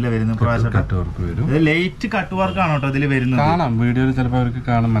വർക്ക് ആണല്ലേ വരുന്നത് പ്രകാശേട്ടാ? കട്ട് വർക്ക് വരും. ഇത് ലൈറ്റ് കട്ട് വർക്ക് ആണ് കേട്ടോ ഇതില് വരുന്നത്. കാണാം വീഡിയോയിൽ ചിലപ്പോൾ അവർക്ക്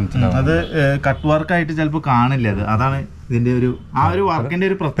കാണാൻ മനസ്സിലാവും. അത് കട്ട് വർക്ക് ആയിട്ട് ചിലപ്പോൾ കാണില്ല. അത് അതാണ് ഇതിന്റെ ഒരു ആ ഒരു വർക്കിന്റെ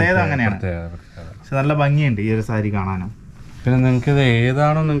ഒരു പ്രത്യേകത അങ്ങനെയാണ്. പക്ഷെ നല്ല ഭംഗിയുണ്ട് ഈ ഒരു സാരി കാണാനും. പിന്നെ നിങ്ങൾക്ക് ഇത്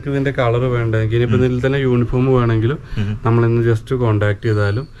ഏതാണോ നിങ്ങൾക്ക് ഇതിന്റെ കളർ വേണ്ടതെങ്കിൽ, ഇനിയിപ്പോൾ ഇതിൽ തന്നെ യൂണിഫോം വേണമെങ്കിലും നമ്മളിന്ന് ജസ്റ്റ് കോണ്ടാക്ട്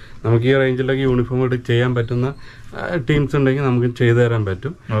ചെയ്താലും നമുക്ക് ഈ റേഞ്ചിലൊക്കെ യൂണിഫോം ചെയ്യാൻ പറ്റുന്ന ടീംസ് ഉണ്ടെങ്കിൽ നമുക്ക് ചെയ്തു തരാൻ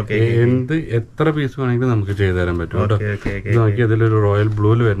പറ്റും. എത്ര പീസ് വേണമെങ്കിലും നമുക്ക് ചെയ്തു തരാൻ പറ്റും കേട്ടോ. ഇത് നോക്കി അതിലൊരു റോയൽ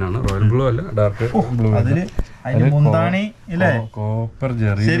ബ്ലൂല് വരുന്നതാണ്. റോയൽ ബ്ലൂ അല്ല, ഡാർക്ക് ബ്ലൂ. Copper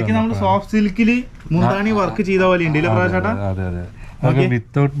Jerry. ശരിക്കും നമ്മൾ സോഫ്റ്റ് സിൽക്കില് മുന്താണി വർക്ക് ചെയ്ത പോലെ ഉണ്ട്. അതെ അതെ.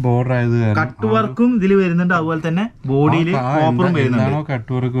 വിത്തൗട്ട് ബോർഡർ ആയത് കട്ട് വർക്കും ഇതിൽ വരുന്നുണ്ട്. അതുപോലെ തന്നെ ബോഡിയിൽ കോപ്പറും വരുന്നുണ്ട്.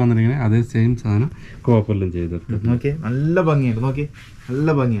 കട്ട് വർക്ക് വന്നിരിക്കുന്നത് അതേ സെയിം സാധനം കോപ്പറിലും ചെയ്തെടുത്തത്. നോക്കി നല്ല ഭംഗിയുണ്ട്. നോക്കി നല്ല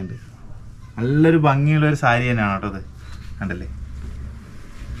ഭംഗിയുണ്ട്. നല്ലൊരു ഭംഗിയുള്ള ഒരു സാരി തന്നെയാണ് കേട്ടോ അത്. കണ്ടല്ലേ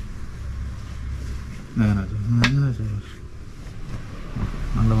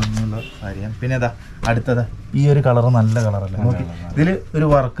നല്ല ഭംഗിയുള്ള സാരിയാണ്. പിന്നെ അടുത്തത് ഈ ഒരു കളർ നല്ല കളറല്ലേ നോക്കി. ഇതില് ഒരു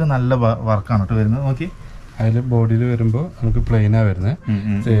വർക്ക് നല്ല വർക്കാണ് കേട്ടോ വരുന്നത്. നോക്കി അതിൽ ബോഡിയിൽ വരുമ്പോൾ നമുക്ക് പ്ലെയിനാ വരുന്നത്.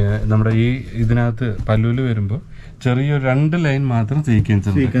 നമ്മുടെ ഈ ഇതിനകത്ത് പല്ലുവില് വരുമ്പോൾ ചെറിയൊരു 2 ലൈൻ മാത്രം സീക്വൻസ്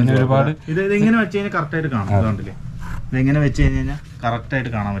ഉണ്ട്. ഒരുപാട് ഇത് ഇങ്ങനെ വെച്ച് കഴിഞ്ഞാൽ കറക്റ്റ് ആയിട്ട് കാണാം. അതുകൊണ്ടില്ലേ ഇതെങ്ങനെ വെച്ച് കഴിഞ്ഞാൽ കറക്റ്റ്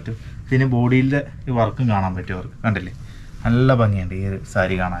ആയിട്ട് കാണാൻ പറ്റും. പിന്നെ ബോഡിയിലെ ഈ വർക്കും കാണാൻ പറ്റും അവർക്ക്. കണ്ടില്ലേ നല്ല ഭംഗിയുണ്ട് ഈ ഒരു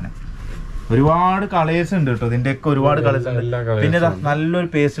സാരി കാണാനും. ഒരുപാട് കളേഴ്സ് ഉണ്ട് കേട്ടോ. ഇതിന്റെയൊക്കെ ഒരുപാട് കളേഴ്സ് ഉണ്ട്. പിന്നെ നല്ലൊരു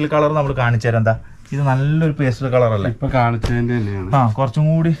പേസ്റ്റൽ കളർ നമ്മൾ കാണിച്ചു തരാം. ഇത് നല്ലൊരു പേസ്റ്റൽ കളർ അല്ലേ? ഇപ്പൊ കാണിച്ചതിന്റെ തന്നെയാണ്. കുറച്ചും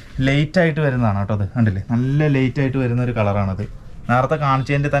കൂടി ലേറ്റ് ആയിട്ട് വരുന്നതാണ് കേട്ടോ അത്. കണ്ടില്ലേ നല്ല ലേറ്റ് ആയിട്ട് വരുന്ന ഒരു കളറാണത്. നേരത്തെ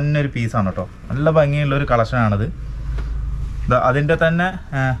കാണിച്ചതിന്റെ തന്നെ ഒരു പീസാണ് കേട്ടോ. നല്ല ഭംഗിയുള്ള ഒരു കളക്ഷനാണത്. അതിന്റെ തന്നെ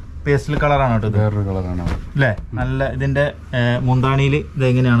പേസ്റ്റൽ കളറാണ് കേട്ടോ. വേറൊരു കളറാണ് അല്ലേ? നല്ല ഇതിന്റെ മുന്താണിയിൽ ഇത്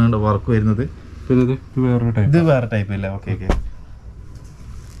എങ്ങനെയാണ് വർക്ക് വരുന്നത്. പിന്നെ ഇത് വേറെ ടൈപ്പ് ഇല്ല. ഓക്കെ.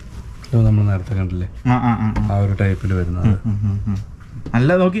 നമ്മൾ നേരത്തെ കണ്ടില്ലേ, ആ ഒരു ടൈപ്പിൽ വരുന്നത്. നല്ല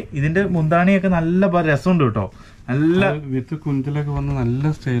നോക്കി ഇതിന്റെ മുന്താണിയൊക്കെ നല്ല രസമുണ്ട് കേട്ടോ, നല്ല വിത്ത് കുഞ്ചിലൊക്കെ വന്ന്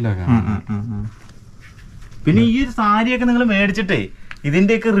നല്ല സ്റ്റൈലൊക്കെ. പിന്നെ ഈ ഒരു സാരിയൊക്കെ നിങ്ങൾ മേടിച്ചിട്ടേ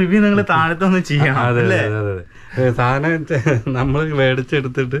ഇതിന്റെയൊക്കെ റിവ്യൂ നിങ്ങൾ താഴത്തൊന്ന് ചെയ്യണം. സാധനം നമ്മൾ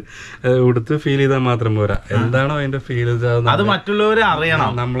മേടിച്ചെടുത്തിട്ട് ഉടുത്ത് ഫീൽ ചെയ്താൽ മാത്രം പോരാ, എന്താണോ അതിന്റെ ഫീൽ അത് മറ്റുള്ളവരെ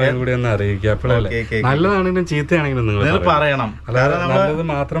അറിയണം, നമ്മളെ കൂടി ഒന്ന് അറിയിക്കുക. അപ്പോഴല്ലേ നല്ലതാണെങ്കിലും ചീത്തയാണെങ്കിലും നിങ്ങൾ പറയണം. അല്ലാതെ നല്ലത്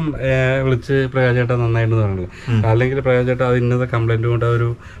മാത്രം വിളിച്ച് പ്രകാശ് ചേട്ടാ നന്നായിട്ട് പറഞ്ഞില്ല, അല്ലെങ്കിൽ പ്രകാശ് ചേട്ടാ അത് ഇന്നത്തെ കംപ്ലൈന്റ് കൊണ്ട് ഒരു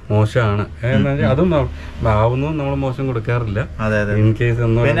മോശമാണ് അതും ആവുന്നതും നമ്മൾ മോശം കൊടുക്കാറില്ല. ഇൻ കേസ്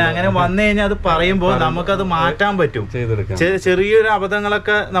ഒന്നും പിന്നെ അങ്ങനെ വന്നു കഴിഞ്ഞാൽ അത് പറയുമ്പോൾ നമുക്കത് മാറ്റാൻ പറ്റും, ചെയ്തെടുക്കാം. ചെറിയൊരു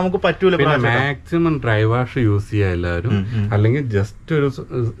അബദ്ധങ്ങളൊക്കെ നമുക്ക് പറ്റൂല. പിന്നെ മാക്സിമം ഡ്രൈ വാഷ് യൂസ് ചെയ്യുക എല്ലാവരും, അല്ലെങ്കിൽ ജസ്റ്റ് ഒരു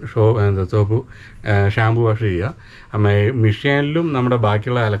സോപ്പ് ഷാമ്പു വാഷ് ചെയ്യുക. മെഷീനിലും നമ്മുടെ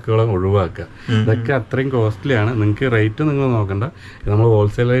ബാക്കിയുള്ള അലക്കുകളും ഒഴിവാക്കുക. ഇതൊക്കെ അത്രയും കോസ്റ്റ്ലി ആണ്. നിങ്ങൾക്ക് റേറ്റ് നിങ്ങൾ നോക്കണ്ട, നമ്മൾ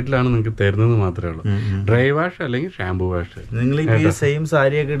ഹോൾസെയിൽ റേറ്റിലാണ് നിങ്ങൾക്ക് തരുന്നത് മാത്രമേ ഉള്ളൂ. ഡ്രൈ വാഷ് അല്ലെങ്കിൽ ഷാമ്പു വാഷ്. നിങ്ങൾ ഈ സെയിം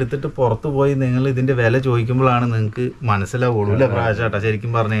സാരിയൊക്കെ എടുത്തിട്ട് പുറത്ത് പോയി നിങ്ങൾ ഇതിന്റെ വില ചോദിക്കുമ്പോഴാണ് നിങ്ങൾക്ക് മനസ്സിലാവുള്ളൂ അല്ലേ പ്രാവശ്യമായിട്ടാ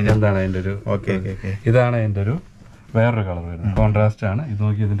ശരിക്കും പറഞ്ഞു കഴിഞ്ഞാൽ. എന്താണ് അതിന്റെ ഒരു ഇതാണ് അതിന്റെ ഒരു വേറൊരു കളർ വരുന്നത്, കോൺട്രാസ്റ്റ് ആണ്. ഇത്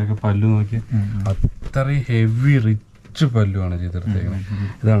നോക്കി ഇതിന്റെ പല്ലു നോക്കി, അത്രയും ഹെവി റിച്ച് പല്ലുവാണ് ചെയ്തെടുത്തേക്കുന്നത്.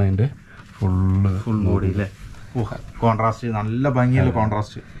 ഇതാണ് അതിന്റെ ഫുൾ ബോഡി അല്ലേ, കോൺട്രാസ്റ്റ് നല്ല ഭംഗിയുള്ള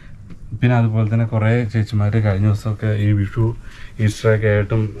കോൺട്രാസ്റ്റ്. പിന്നെ അതുപോലെ തന്നെ കുറെ ചേച്ചിമാര് കഴിഞ്ഞ ദിവസമൊക്കെ ഈ വിഷു ഈസ്റ്ററൊക്കെ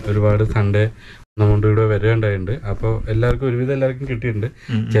ആയിട്ടും ഒരുപാട് സൺഡേ നമ്മുടെ ഇവിടെ വരേണ്ടായിട്ടുണ്ട്. അപ്പോൾ എല്ലാവർക്കും ഒരുവിധം എല്ലാവർക്കും കിട്ടിയിട്ടുണ്ട്,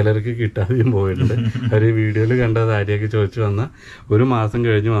 ചിലർക്ക് കിട്ടാതെയും പോയിട്ടുണ്ട്. അവർ വീഡിയോയിൽ കണ്ട സാരിയൊക്കെ ചോദിച്ചു വന്ന ഒരു മാസം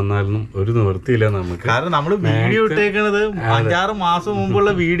കഴിഞ്ഞ് വന്നാലും ഒരു നിവൃത്തിയില്ല നമുക്ക്. കാരണം നമ്മൾ വീഡിയോ ഇട്ടേക്കുന്നത് 5-6 മാസം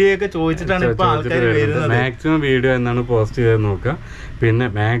മുമ്പുള്ള വീഡിയോ ഒക്കെ ചോദിച്ചിട്ടാണ് ഇപ്പൊ ആൾക്കാർ വരുന്നത്. മാക്സിമം വീഡിയോ എന്നാണ് പോസ്റ്റ് ചെയ്ത് നോക്കുക. പിന്നെ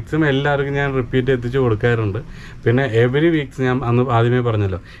മാക്സിമം എല്ലാവർക്കും ഞാൻ റിപ്പീറ്റ് എത്തിച്ച് കൊടുക്കാറുണ്ട്. പിന്നെ എവറി വീക്സ് ഞാൻ അന്ന് ആദ്യമേ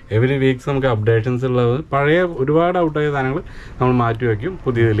പറഞ്ഞല്ലോ, എവറി വീക്സ് നമുക്ക് അപ്ഡേഷൻസ് ഉള്ളത് പഴയ ഒരുപാട് ഔട്ടായ സാധനങ്ങൾ നമ്മൾ മാറ്റി വയ്ക്കും,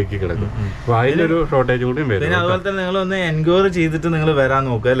 പുതിയതിലേക്ക് കിടക്കും. അപ്പോൾ അതിലൊരു ഷോർട്ടേജ് കൂടി വരും. അതുപോലെ തന്നെ നിങ്ങൾ ഒന്ന് എൻക്വയറി ചെയ്തിട്ട് നിങ്ങൾ വരാൻ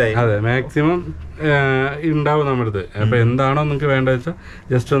നോക്കുക അല്ലേ. അതെ, മാക്സിമം ഉണ്ടാവും നമ്മുടെ അടുത്ത്. അപ്പൊ എന്താണോ നിങ്ങൾക്ക് വേണ്ടത് വെച്ചാൽ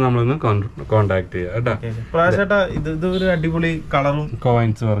ജസ്റ്റ് നമ്മളൊന്ന് കോണ്ടാക്ട് ചെയ്യുക കേട്ടോ. ഇത് ഒരു അടിപൊളി കളറും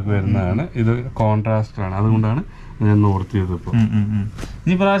കോയിൻസ് വർക്ക് വരുന്നതാണ്. ഇത് കോൺട്രാസ്റ്റ് ആണ്, അതുകൊണ്ടാണ് ഞാൻ നോർത്ത് ചെയ്തപ്പോ.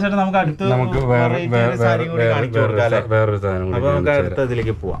 ഇനി പ്രാവശ്യം നമുക്ക് വേറൊരു സാധനം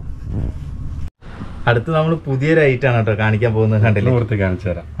അടുത്തതിലേക്ക് പോവാം. അടുത്ത് നമ്മൾ പുതിയൊരു ഐറ്റാണ് കേട്ടോ കാണിക്കാൻ പോകുന്നത്. കണ്ടില്ലേ, കാണിച്ചു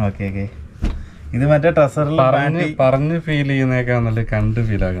തരാം. ഓക്കെ ഇത് മറ്റേ ടസറിൽ പറഞ്ഞ് ഫീൽ ചെയ്യുന്നേക്കാൾ നല്ല കണ്ട്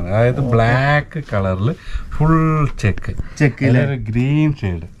ഫീൽ ആക്കുന്നത്. അതായത് ബ്ലാക്ക് കളറിൽ ഫുൾ ചെക്ക് ഗ്രീൻ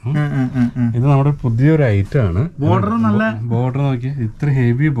ഷെയ്ഡ്. ഇത് നമ്മുടെ പുതിയൊരു ഐറ്റം ആണ്. ബോർഡർ നോക്കിയാൽ ഇത്ര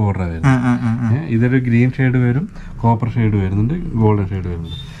ഹെവി ബോർഡർ വരുന്നത്. ഇതൊരു ഗ്രീൻ ഷെയ്ഡ് വരും, കോപ്പർ ഷെയ്ഡ് വരുന്നുണ്ട്, ഗോൾഡൻ ഷെയ്ഡ്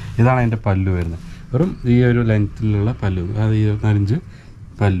വരുന്നുണ്ട്. ഇതാണ് അതിന്റെ പല്ലു വരുന്നത്. വെറും ഈ ഒരു ലെങ്ത്തിലുള്ള പല്ലു, അത് 24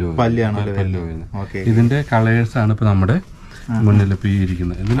 പല്ലു വരുന്നത്. ഇതിന്റെ കളേഴ്സ് ആണ് ഇപ്പൊ നമ്മുടെ മുന്നിൽ ഇപ്പൊ ഈ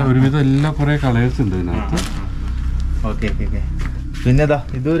ഇരിക്കുന്നത്. ഇതിന് ഒരുവിധം എല്ലാ കുറെ കളേഴ്സ് ഉണ്ട് ഇതിനകത്ത്. പിന്നെ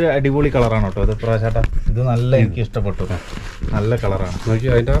ഇതൊരു അടിപൊളി കളറാണ് കേട്ടോ. ഇത് പ്രാവശ്യട്ടാ ഇത് നല്ല എനിക്ക് ഇഷ്ടപ്പെട്ടു, നല്ല കളറാണ്. നോക്കി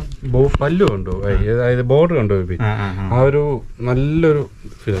അതിന്റെ പല്ലു കണ്ടോ, അതായത് ബോർഡർ കണ്ടോ, ആ ഒരു നല്ലൊരു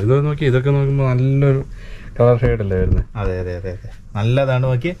ഇത് നോക്കി. ഇതൊക്കെ നോക്കുമ്പോ നല്ലൊരു കളർ ഷെയ്ഡ് അല്ലേ വരുന്നത്. അതെ നല്ലതാണ്.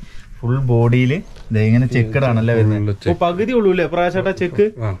 നോക്കി ഫുൾ ബോഡിയിൽ ഇങ്ങനെ ചെക്കഡ് ആണല്ലേ വരുന്നത്. പകുതി ഉള്ളൂല്ലേ പ്രാവശ്യട്ടാ ചെക്ക്.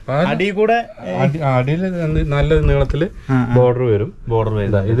 അടിയിൽ കൂടെ അടിയിൽ നല്ല നീളത്തില് ബോർഡർ വരും.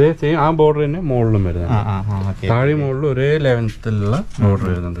 ഇതേ സെയിം ആ ബോർഡർ തന്നെ മുകളിലും വരുന്നത്. താഴെ മുകളിലും ഒരേ ലെവൻത്തിലുള്ള ബോർഡർ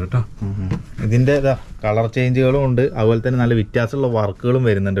വരുന്നുണ്ട് കേട്ടോ. ഇതിന്റെ കളർ ചേഞ്ചുകളും ഉണ്ട്, അതുപോലെ തന്നെ നല്ല വ്യത്യാസമുള്ള വർക്കുകളും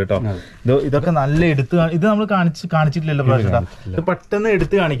വരുന്നുണ്ട് കേട്ടോ. ഇതൊക്കെ നല്ല ഇത് നമ്മൾ കാണിച്ചിട്ടില്ലല്ലോ പ്രാവശ്യം. ഇത് പെട്ടെന്ന്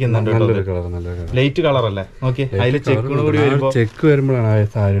എടുത്ത് കാണിക്കുന്നുണ്ട്. ലൈറ്റ് കളർ അല്ലേ. ഓക്കെ, അതിൽ ചെക്ക് വരുമ്പോഴാണ് ആ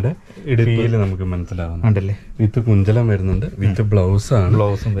സാരിയുടെ ഫീല് നമുക്ക് മനസ്സിലാവുന്നുണ്ടല്ലേ. വിത്ത് കുഞ്ചലം വരുന്നുണ്ട്, വിത്ത് ബ്ലൗസ് ആണ്.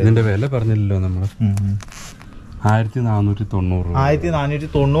 ഇതിന്റെ വില പറഞ്ഞില്ലല്ലോ നമ്മള്.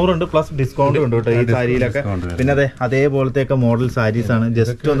 1490 ഉണ്ട്, പ്ലസ് ഡിസ്കൗണ്ട് ഉണ്ട് കേട്ടോ ഈ സാരിയിലൊക്കെ. പിന്നെ അതേപോലത്തെ മോഡൽ സാരീസ് ആണ്.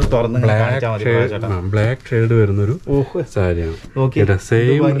 ജസ്റ്റ് ഒന്ന് തുറന്ന് ബ്ലാക്ക് ഷെയ്ഡ് വരുന്നൊരു സാരിയാണ്.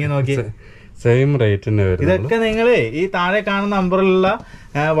 സെയിം റേറ്റ് തന്നെ വരുന്നത്. ഇതൊക്കെ നിങ്ങള് ഈ താഴെ കാണുന്ന നമ്പറിലുള്ള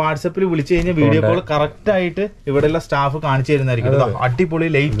വാട്സപ്പിൽ വിളിച്ചു കഴിഞ്ഞാൽ വീഡിയോ കോൾ കറക്റ്റ് ആയിട്ട് ഇവിടെയുള്ള സ്റ്റാഫ് കാണിച്ചു തരുന്നതായിരിക്കും. അടിപൊളി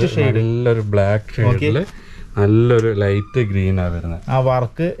ലൈറ്റ് ഷെയ്ഡ്, നല്ലൊരു ബ്ലാക്ക് ഷെയ്ഡില് നല്ലൊരു ലൈറ്റ് ഗ്രീൻ ആ വരുന്നത്. ആ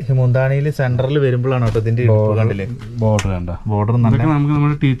വർക്ക് മുന്താണിയിൽ സെന്ററിൽ വരുമ്പോഴാണ് കേട്ടോ ഇതിന്റെ ബോർഡർ കണ്ട. ബോർഡർ നമുക്ക്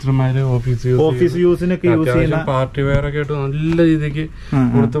നമ്മുടെ ടീച്ചർമാര് ഓഫീസ് യൂസിനൊക്കെ യൂസ് ചെയ്യുന്ന പാർട്ടി വെയർ ഒക്കെ ആയിട്ട് നല്ല രീതിക്ക്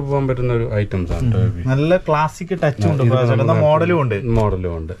കൊടുത്തു പോകാൻ പറ്റുന്ന ഒരു ഐറ്റംസ് ആണ്. നല്ല ക്ലാസിക് ടച്ചും ഉണ്ട്, മോഡലും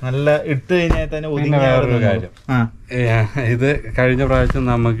ഉണ്ട്. നല്ല ഇട്ട് കഴിഞ്ഞാൽ തന്നെ ഒതുങ്ങിയ കാര്യം. ഇത് കഴിഞ്ഞ പ്രാവശ്യം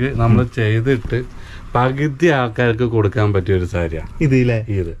നമ്മൾ ചെയ്തിട്ട് പകുതി ആൾക്കാർക്ക് കൊടുക്കാൻ പറ്റിയ ഒരു സാരിയാണ്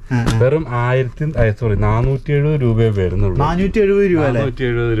ഇത്. വെറും 470 രൂപയെ വരുന്നുള്ളൂ.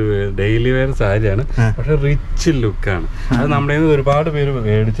 470 രൂപ ഡെയിലി വെയർ സാരിയാണ്. പക്ഷെ റിച്ച് ലുക്കാണ്. അത് നമ്മുടെ ഒരുപാട് പേര്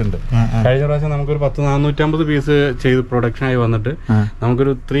മേടിച്ചിട്ടുണ്ട്. കഴിഞ്ഞ പ്രാവശ്യം നമുക്കൊരു 450 പീസ് ചെയ്ത് പ്രൊഡക്ഷൻ ആയി വന്നിട്ട്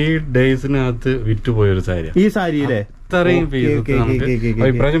നമുക്കൊരു 3 ഡേയ്സിനകത്ത് വിറ്റുപോയൊരു സാരിയാണ് ഈ സാരിയിലെ. ഇത്രയും പീസ്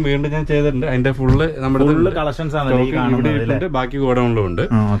ഇപ്രാവശ്യം വീണ്ടും ഞാൻ ചെയ്തിട്ടുണ്ട്. അതിന്റെ ഫുള്ള് നമ്മുടെ കളക്ഷൻസ് ആണ്. ബാക്കി ഗോഡൗണിലും ഉണ്ട്.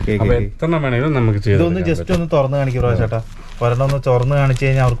 എത്ര വേണമെങ്കിലും നമുക്ക് ചെയ്ത് ജസ്റ്റ് ഒന്ന് തുറന്ന് കാണിക്കും ചേട്ടാ. ഒരെണ്ണം ഒന്ന് തുറന്ന് കാണിച്ചു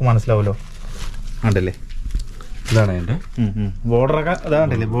കഴിഞ്ഞാൽ അവർക്ക് മനസ്സിലാവുമല്ലോ. ഉണ്ടല്ലേ, ഇതാണ് അതിന്റെ ബോർഡറൊക്കെ.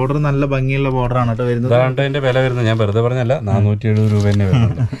 അതാണ്ടല്ലേ, ബോർഡർ നല്ല ഭംഗിയുള്ള ബോർഡറാണ് കേട്ടോ വരുന്നത്. അതാണ് അതിന്റെ വില വരുന്നത്. ഞാൻ വെറുതെ പറഞ്ഞല്ല, 470 രൂപ തന്നെ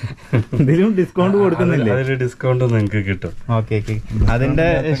വരുന്നുണ്ട്. ഇതിലും ഡിസ്കൗണ്ട് കൊടുക്കുന്നില്ലേ? അതിൽ ഡിസ്കൗണ്ട് നിങ്ങൾക്ക് കിട്ടും. ഓക്കെ. അതിന്റെ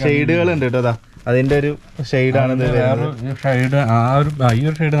ഷെയ്ഡുകൾ ഉണ്ട് കേട്ടോ. അതാ അതിന്റെ ഒരു ഷെയ്ഡാണ് ഷെയ്ഡ്. ഈ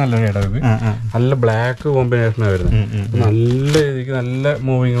ഒരു ഷെയ്ഡ് നല്ല ഷെയ്ഡാണ്. നല്ല ബ്ലാക്ക് കോമ്പിനേഷനാണ് വരുന്നത്. നല്ല രീതിക്ക് നല്ല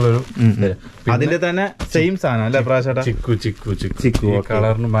മൂവിങ് ഉള്ളൊരു. അതിന്റെ തന്നെ സെയിം സാധനം അല്ലേ പ്രാവശ്യം? ചിക്കു ചിക്കു ചിക്കു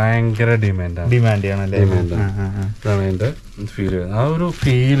കളറിന് ഭയങ്കര ഡിമാൻഡാണ്. അതിന്റെ ഫീൽ വരുന്നത്. ആ ഒരു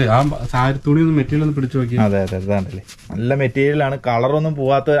ഫീല്, ആ സാരി തുണി ഒന്ന് മെറ്റീരിയൽ ഒന്ന് പിടിച്ചു നോക്കി. അതെ ഇതാണ്ടല്ലേ, നല്ല മെറ്റീരിയൽ ആണ്. കളറൊന്നും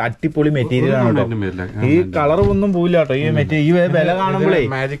പോവാത്ത അടിപൊളി മെറ്റീരിയൽ ആണ്. ഈ കളർ ഒന്നും പോവില്ല കേട്ടോ. ഈ മെറ്റീരിയൽ ഈ വില കാണുമ്പോഴേ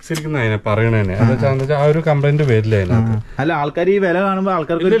മാജിക് സിൽക്ക് പറയണേ. ആ ഒരു കംപ്ലൈന്റ് വരില്ല അതിനകത്ത്. അല്ല, ആൾക്കാർ ഈ വില കാണുമ്പോൾ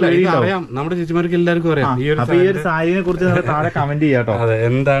ആൾക്കാർക്ക് അറിയാം. നമ്മുടെ ചേച്ചിമാർക്ക് എല്ലാവർക്കും അറിയാം. ഈ ഒരു സാരിനെ കുറിച്ച് താഴെ കമന്റ് ചെയ്യാട്ടോ.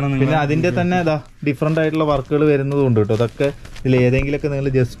 എന്താണ് പിന്നെ അതിന്റെ തന്നെ ഡിഫറെന്റ് ആയിട്ടുള്ള വർക്കുകൾ വരുന്നതും ഉണ്ട് കേട്ടോ. അതൊക്കെ ഇതിൽ ഏതെങ്കിലുമൊക്കെ നിങ്ങൾ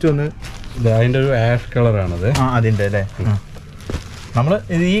ജസ്റ്റ് ഒന്ന്. അതിന്റെ ഒരു ആഷ് കളറാണത്. അതിന്റെ അല്ലേ, നമ്മള്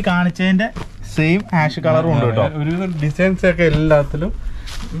ഈ കാണിച്ചതിന്റെ സെയിം ആഷ് കളറും ഉണ്ട് കേട്ടോ. ഒരു ഡിസൈൻസ് ഒക്കെ എല്ലാത്തിലും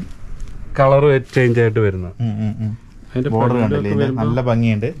കളർ ചേഞ്ച് ആയിട്ട് വരുന്ന ബോർഡർ കണ്ടില്ലേ, നല്ല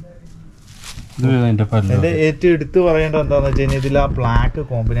ഭംഗിയുണ്ട്. ഏറ്റവും എടുത്ത് പറയേണ്ടത് എന്താന്ന് വെച്ച് കഴിഞ്ഞാൽ ഇതിൽ ആ ബ്ലാക്ക്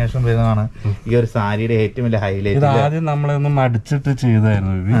കോമ്പിനേഷൻ വരുന്നതാണ് ഈ ഒരു സാരിയുടെ ഏറ്റവും വലിയ ഹൈലൈറ്റ്. ആദ്യം നമ്മളൊന്ന് മടിച്ചിട്ട്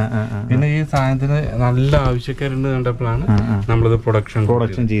ചെയ്തായിരുന്നു. പിന്നെ ഈ സാധനത്തിന് നല്ല ആവശ്യക്കാരുണ്ട് കണ്ടപ്പോഴാണ് നമ്മളിത് പ്രൊഡക്ഷൻ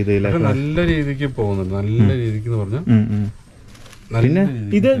ചെയ്തില്ല. നല്ല രീതിക്ക് പോകുന്നുണ്ട്. നല്ല രീതിക്ക് എന്ന് പറഞ്ഞാൽ. പിന്നെ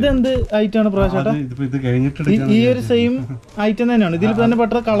ഇത് എന്ത് ഐറ്റം ആണ് പ്രാവശ്യം? ഇത് കഴിഞ്ഞിട്ട് ഈ ഒരു സെയിം ഐറ്റം തന്നെയാണ് ഇതിൽ തന്നെ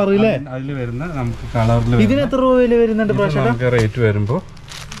പെട്ട കളറില്ലേ? അതിൽ വരുന്ന നമുക്ക് കളറിൽ ഇതിന് എത്ര രൂപ വില വരുന്നുണ്ട് പ്രാവശ്യം? നമുക്ക് റേറ്റ് വരുമ്പോ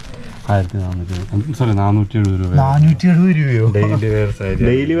 470 രൂപ. 470 രൂപയോ? Daily wear sari.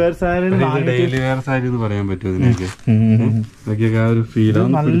 Daily wear sari എന്ന് പറയാൻ പറ്റുമോ ഇതിനൊക്കെ?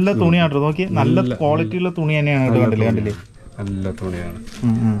 നല്ല തുണിയാണ് നോക്കി. നല്ല ക്വാളിറ്റി ഉള്ള തുണി തന്നെയാണ്. കണ്ടില്ലേ നല്ല തുണിയാണ്.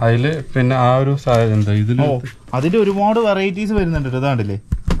 അതില് പിന്നെ ആ ഒരു എന്താ ഇതില് അതിന്റെ ഒരുപാട് വെറൈറ്റീസ് വരുന്നുണ്ട്. ഇതാണ്ടില്ലേ,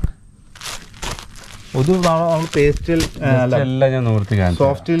 ഒരു പേസ്റ്റൽ എല്ലാം ഞാൻ നോർത്തി കാണിച്ചു.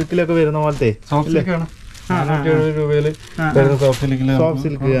 സോഫ്റ്റ് സിൽക്കിലൊക്കെ വരുന്ന പോലത്തെ സോഫ്റ്റ് സിൽക്കാണ്. 470 രൂപയില് വരുന്ന സോഫ്റ്റ്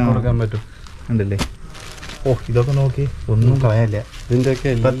സിൽക്ക് കൊടുക്കാൻ പറ്റും. ഉണ്ടല്ലേ. ഇതൊക്കെ നോക്കി, ഒന്നും കളയാനില്ല. ഇതിന്റെയൊക്കെ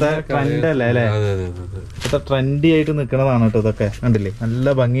ഇപ്പത്തെ ട്രെൻഡ് അല്ലേ അല്ലേ? ഇപ്പത്തെ ട്രെൻഡി ആയിട്ട് നിൽക്കുന്നതാണ് കേട്ടോ ഇതൊക്കെ. കണ്ടില്ലേ, നല്ല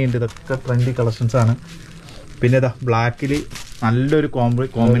ഭംഗിയുണ്ട്. ഇതൊക്കെ ട്രെൻഡി കളക്ഷൻസ് ആണ്. പിന്നെ ഇതാ ബ്ലാക്കില് നല്ലൊരു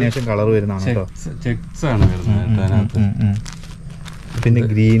കോമ്പിനേഷൻ കളർ വരുന്നതാണ് കേട്ടോ. ചെക്സ് ആണ് വരുന്നത്. പിന്നെ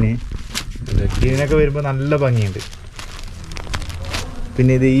ഗ്രീനൊക്കെ വരുമ്പോ നല്ല ഭംഗിയുണ്ട്.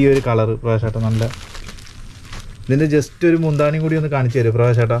 പിന്നെ ഇത് ഈ ഒരു കളർ പ്രാവശ്യം നല്ല. ഇതിന്റെ ജസ്റ്റ് ഒരു മുന്താണി കൂടി ഒന്ന് കാണിച്ചു തരും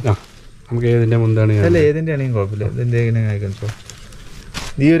പ്രാവശ്യം? നമുക്ക് ഏതിന്റെ മുന്താണി അല്ല, ഏതിന്റെ ആണെങ്കിലും കുഴപ്പമില്ല. ഇതിന്റെ എങ്ങനെ കാണിച്ചോ.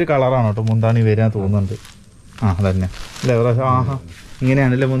 ഈ ഒരു കളറാണ് കേട്ടോ മുന്താണി വരാൻ തോന്നുന്നുണ്ട്. അതന്നെ അല്ലേ പ്രാവശ്യം?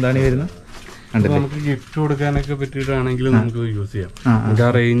 ഇങ്ങനെയാണല്ലേ മുന്താണി വരുന്നത്. നമുക്ക് ഗിഫ്റ്റ് കൊടുക്കാനൊക്കെ പറ്റിയിട്ടാണെങ്കിൽ നമുക്ക് യൂസ് ചെയ്യാം. നമുക്ക് ആ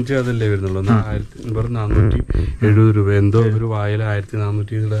റേഞ്ച് അതല്ലേ വരുന്നുള്ളൂ. 470 രൂപ എന്തോ ഒരു വായിൽ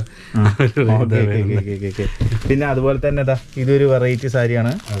 1400. പിന്നെ അതുപോലെ തന്നെ ഇതൊരു വെറൈറ്റി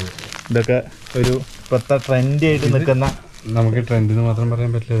സാരിയാണ്. ഇതൊക്കെ ഒരു ഇപ്പോഴത്തെ ട്രെൻഡി ആയിട്ട് നിൽക്കുന്ന. നമുക്ക് ട്രെൻഡിന് മാത്രം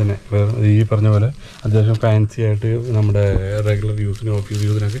പറയാൻ പറ്റില്ല. ഇതിനെ ഈ പറഞ്ഞ പോലെ അത്യാവശ്യം ഫാൻസി ആയിട്ട് നമ്മുടെ റെഗുലർ യൂസിനും ഓഫീസ്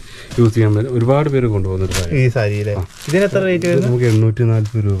യൂസിനൊക്കെ യൂസ് ചെയ്യാൻ പറ്റും. ഒരുപാട് പേര് കൊണ്ടുപോകുന്ന ഈ സാരിയിലെ. ഇതിന് എത്ര റേറ്റ് വരുന്നത്? നമുക്ക്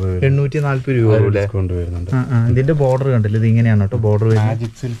 840 രൂപ. 840 രൂപ ഡിസ്കൗണ്ട് വരുന്നുണ്ട്. ഇതിന്റെ ബോർഡർ കണ്ടില്ല, ഇത് ഇങ്ങനെയാണ് കേട്ടോ. ബോർഡർ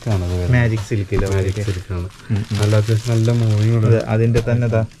മാജിക് സിൽക്ക് ആണ്. മാജിക് സിൽക്കില്ല, മാജിക് സിൽക്ക് ആണ്. നല്ല അത്യാവശ്യം നല്ല മൂവിങ്. അതിന്റെ തന്നെ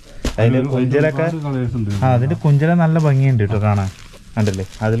അതിന്റെ കുഞ്ചലൊക്കെ. അതിന്റെ കുഞ്ചല നല്ല ഭംഗിയുണ്ട് കേട്ടോ കാണാൻ. കണ്ടില്ലേ,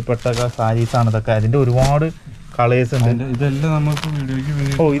 അതിൽപ്പെട്ട സാരീസ് ആണ് ഇതൊക്കെ. അതിന്റെ ഒരുപാട് കളേഴ്സ് ഉണ്ട്. ഇതെല്ലാം നമുക്ക്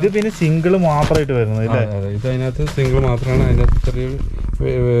വീഡിയോക്ക്. ഇത് പിന്നെ സിംഗിൾ മാത്രമായിട്ട് വരുന്നത് ഇല്ലേ? ഇത് അതിനകത്ത് സിംഗിൾ മാത്രമാണ്. അതിനകത്ത് ചെറിയ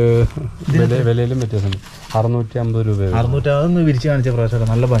വിലയിലും വ്യത്യാസമുണ്ട്. 650 രൂപ. 600 വിരിച്ച് കാണിച്ച പ്രാവശ്യം.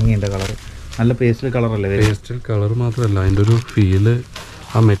 നല്ല ഭംഗിയുണ്ട് കളർ. നല്ല പേസ്റ്റൽ കളർ അല്ലേ? പേസ്റ്റൽ കളർ മാത്രമല്ല, അതിന്റെ ഒരു ഫീല്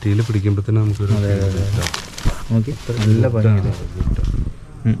ആ മെറ്റീരിയൽ പിടിക്കുമ്പോൾ തന്നെ നമുക്കൊരു നോക്കി നല്ല ഭംഗിയുണ്ട്.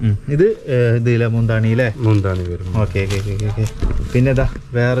 ഇത് ഇതില്ല മുന്താണിയില്ലേ? മുന്താണി വരും. ഓക്കെ. പിന്നെ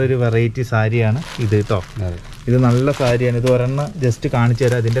വേറൊരു വെറൈറ്റി സാരിയാണ് ഇത് കേട്ടോ. ഇത് നല്ല സാരിയാണ്. ഇത് ഒരെണ്ണം ജസ്റ്റ് കാണിച്ചു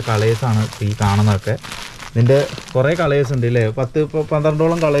തരാം. ഇതിന്റെ കളേഴ്സാണ് ഈ കാണുന്നതൊക്കെ. ഇതിന്റെ കുറെ കളേഴ്സ് ഉണ്ട് അല്ലേ?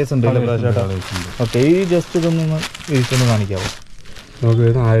 10-12 കളേഴ്സ് ഉണ്ട്. ഓക്കെ, ഈ ജസ്റ്റ് ഇതൊന്ന് വിരിച്ചൊന്ന് കാണിക്കാവോ? നമുക്ക്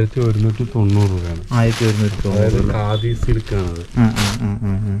 1190 രൂപയാണ്. 1190. ഖാദി സിൽക്കാണത്.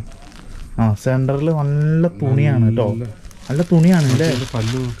 ആ സെന്ററിൽ നല്ല തുണിയാണ് കേട്ടോ, നല്ല തുണിയാണ് അല്ലേ.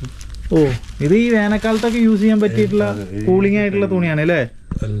 പല്ല് നോക്ക്. ഓ ഇത് ഈ വേനൽക്കാലത്തൊക്കെ യൂസ് ചെയ്യാൻ പറ്റിയിട്ടുള്ള കൂളിംഗ് ആയിട്ടുള്ള തുണിയാണ് അല്ലേ.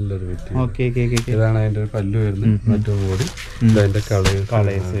 Okay okay okay. ഇതാണ് അതിന്റെ പല്ല് വരുന്നത്. മറ്റു കൂടി അതിന്റെ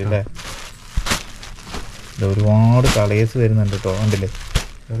കളേഴ്സ് അല്ലേ. ഒരുപാട് കളേഴ്സ് വരുന്നുണ്ട് കേട്ടോ, കണ്ടില്ലേ.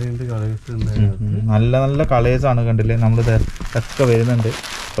 നല്ല നല്ല കളേഴ്സ് ആണ് കണ്ടില്ലേ. നമ്മൾ ഒക്കെ വരുന്നുണ്ട്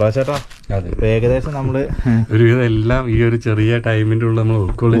ചേട്ടാ. ഏകദേശം നമ്മള് ഒരുവിധം എല്ലാം ഈ ഒരു ചെറിയ ടൈമിന്റെ ഉള്ളിൽ നമ്മൾ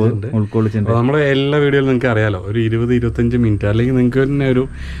ഉൾക്കൊള്ളിച്ചിട്ടുണ്ട്. നമ്മള് എല്ലാ വീഡിയോയിലും നിങ്ങൾക്ക് അറിയാലോ, ഒരു 20-25 മിനിറ്റ് അല്ലെങ്കിൽ നിങ്ങൾക്ക് തന്നെ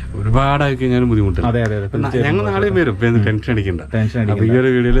ഒരുപാടായി കഴിഞ്ഞാലും ബുദ്ധിമുട്ടില്ല. ഞങ്ങൾ നാളെയും വരും, ടെൻഷൻ അടിക്കണ്ട. അപ്പൊ ഈ ഒരു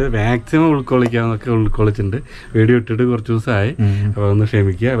വീഡിയോയില് മാക്സിമം ഉൾക്കൊള്ളിക്കാന്നൊക്കെ ഉൾക്കൊള്ളിച്ചിട്ടുണ്ട്. വീഡിയോ ഇട്ടിട്ട് കുറച്ച് ദിവസമായി, അപ്പൊ ഒന്ന്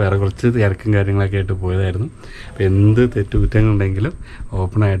ക്ഷമിക്കുക. വേറെ കുറച്ച് തിരക്കും കാര്യങ്ങളൊക്കെ ആയിട്ട് പോയതായിരുന്നു. അപ്പൊ എന്ത് തെറ്റുകുറ്റങ്ങളുണ്ടെങ്കിലും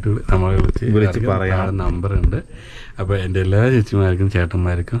ഓപ്പൺ ആയിട്ട് നമ്മളെ വിളിച്ച് പറയാൻ നമ്പർ ഉണ്ട്. അപ്പോൾ എൻ്റെ എല്ലാ ചേച്ചിമാർക്കും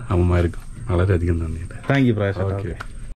ചേട്ടന്മാർക്കും അമ്മമാർക്കും വളരെയധികം നന്ദിയുണ്ട്. Thank you.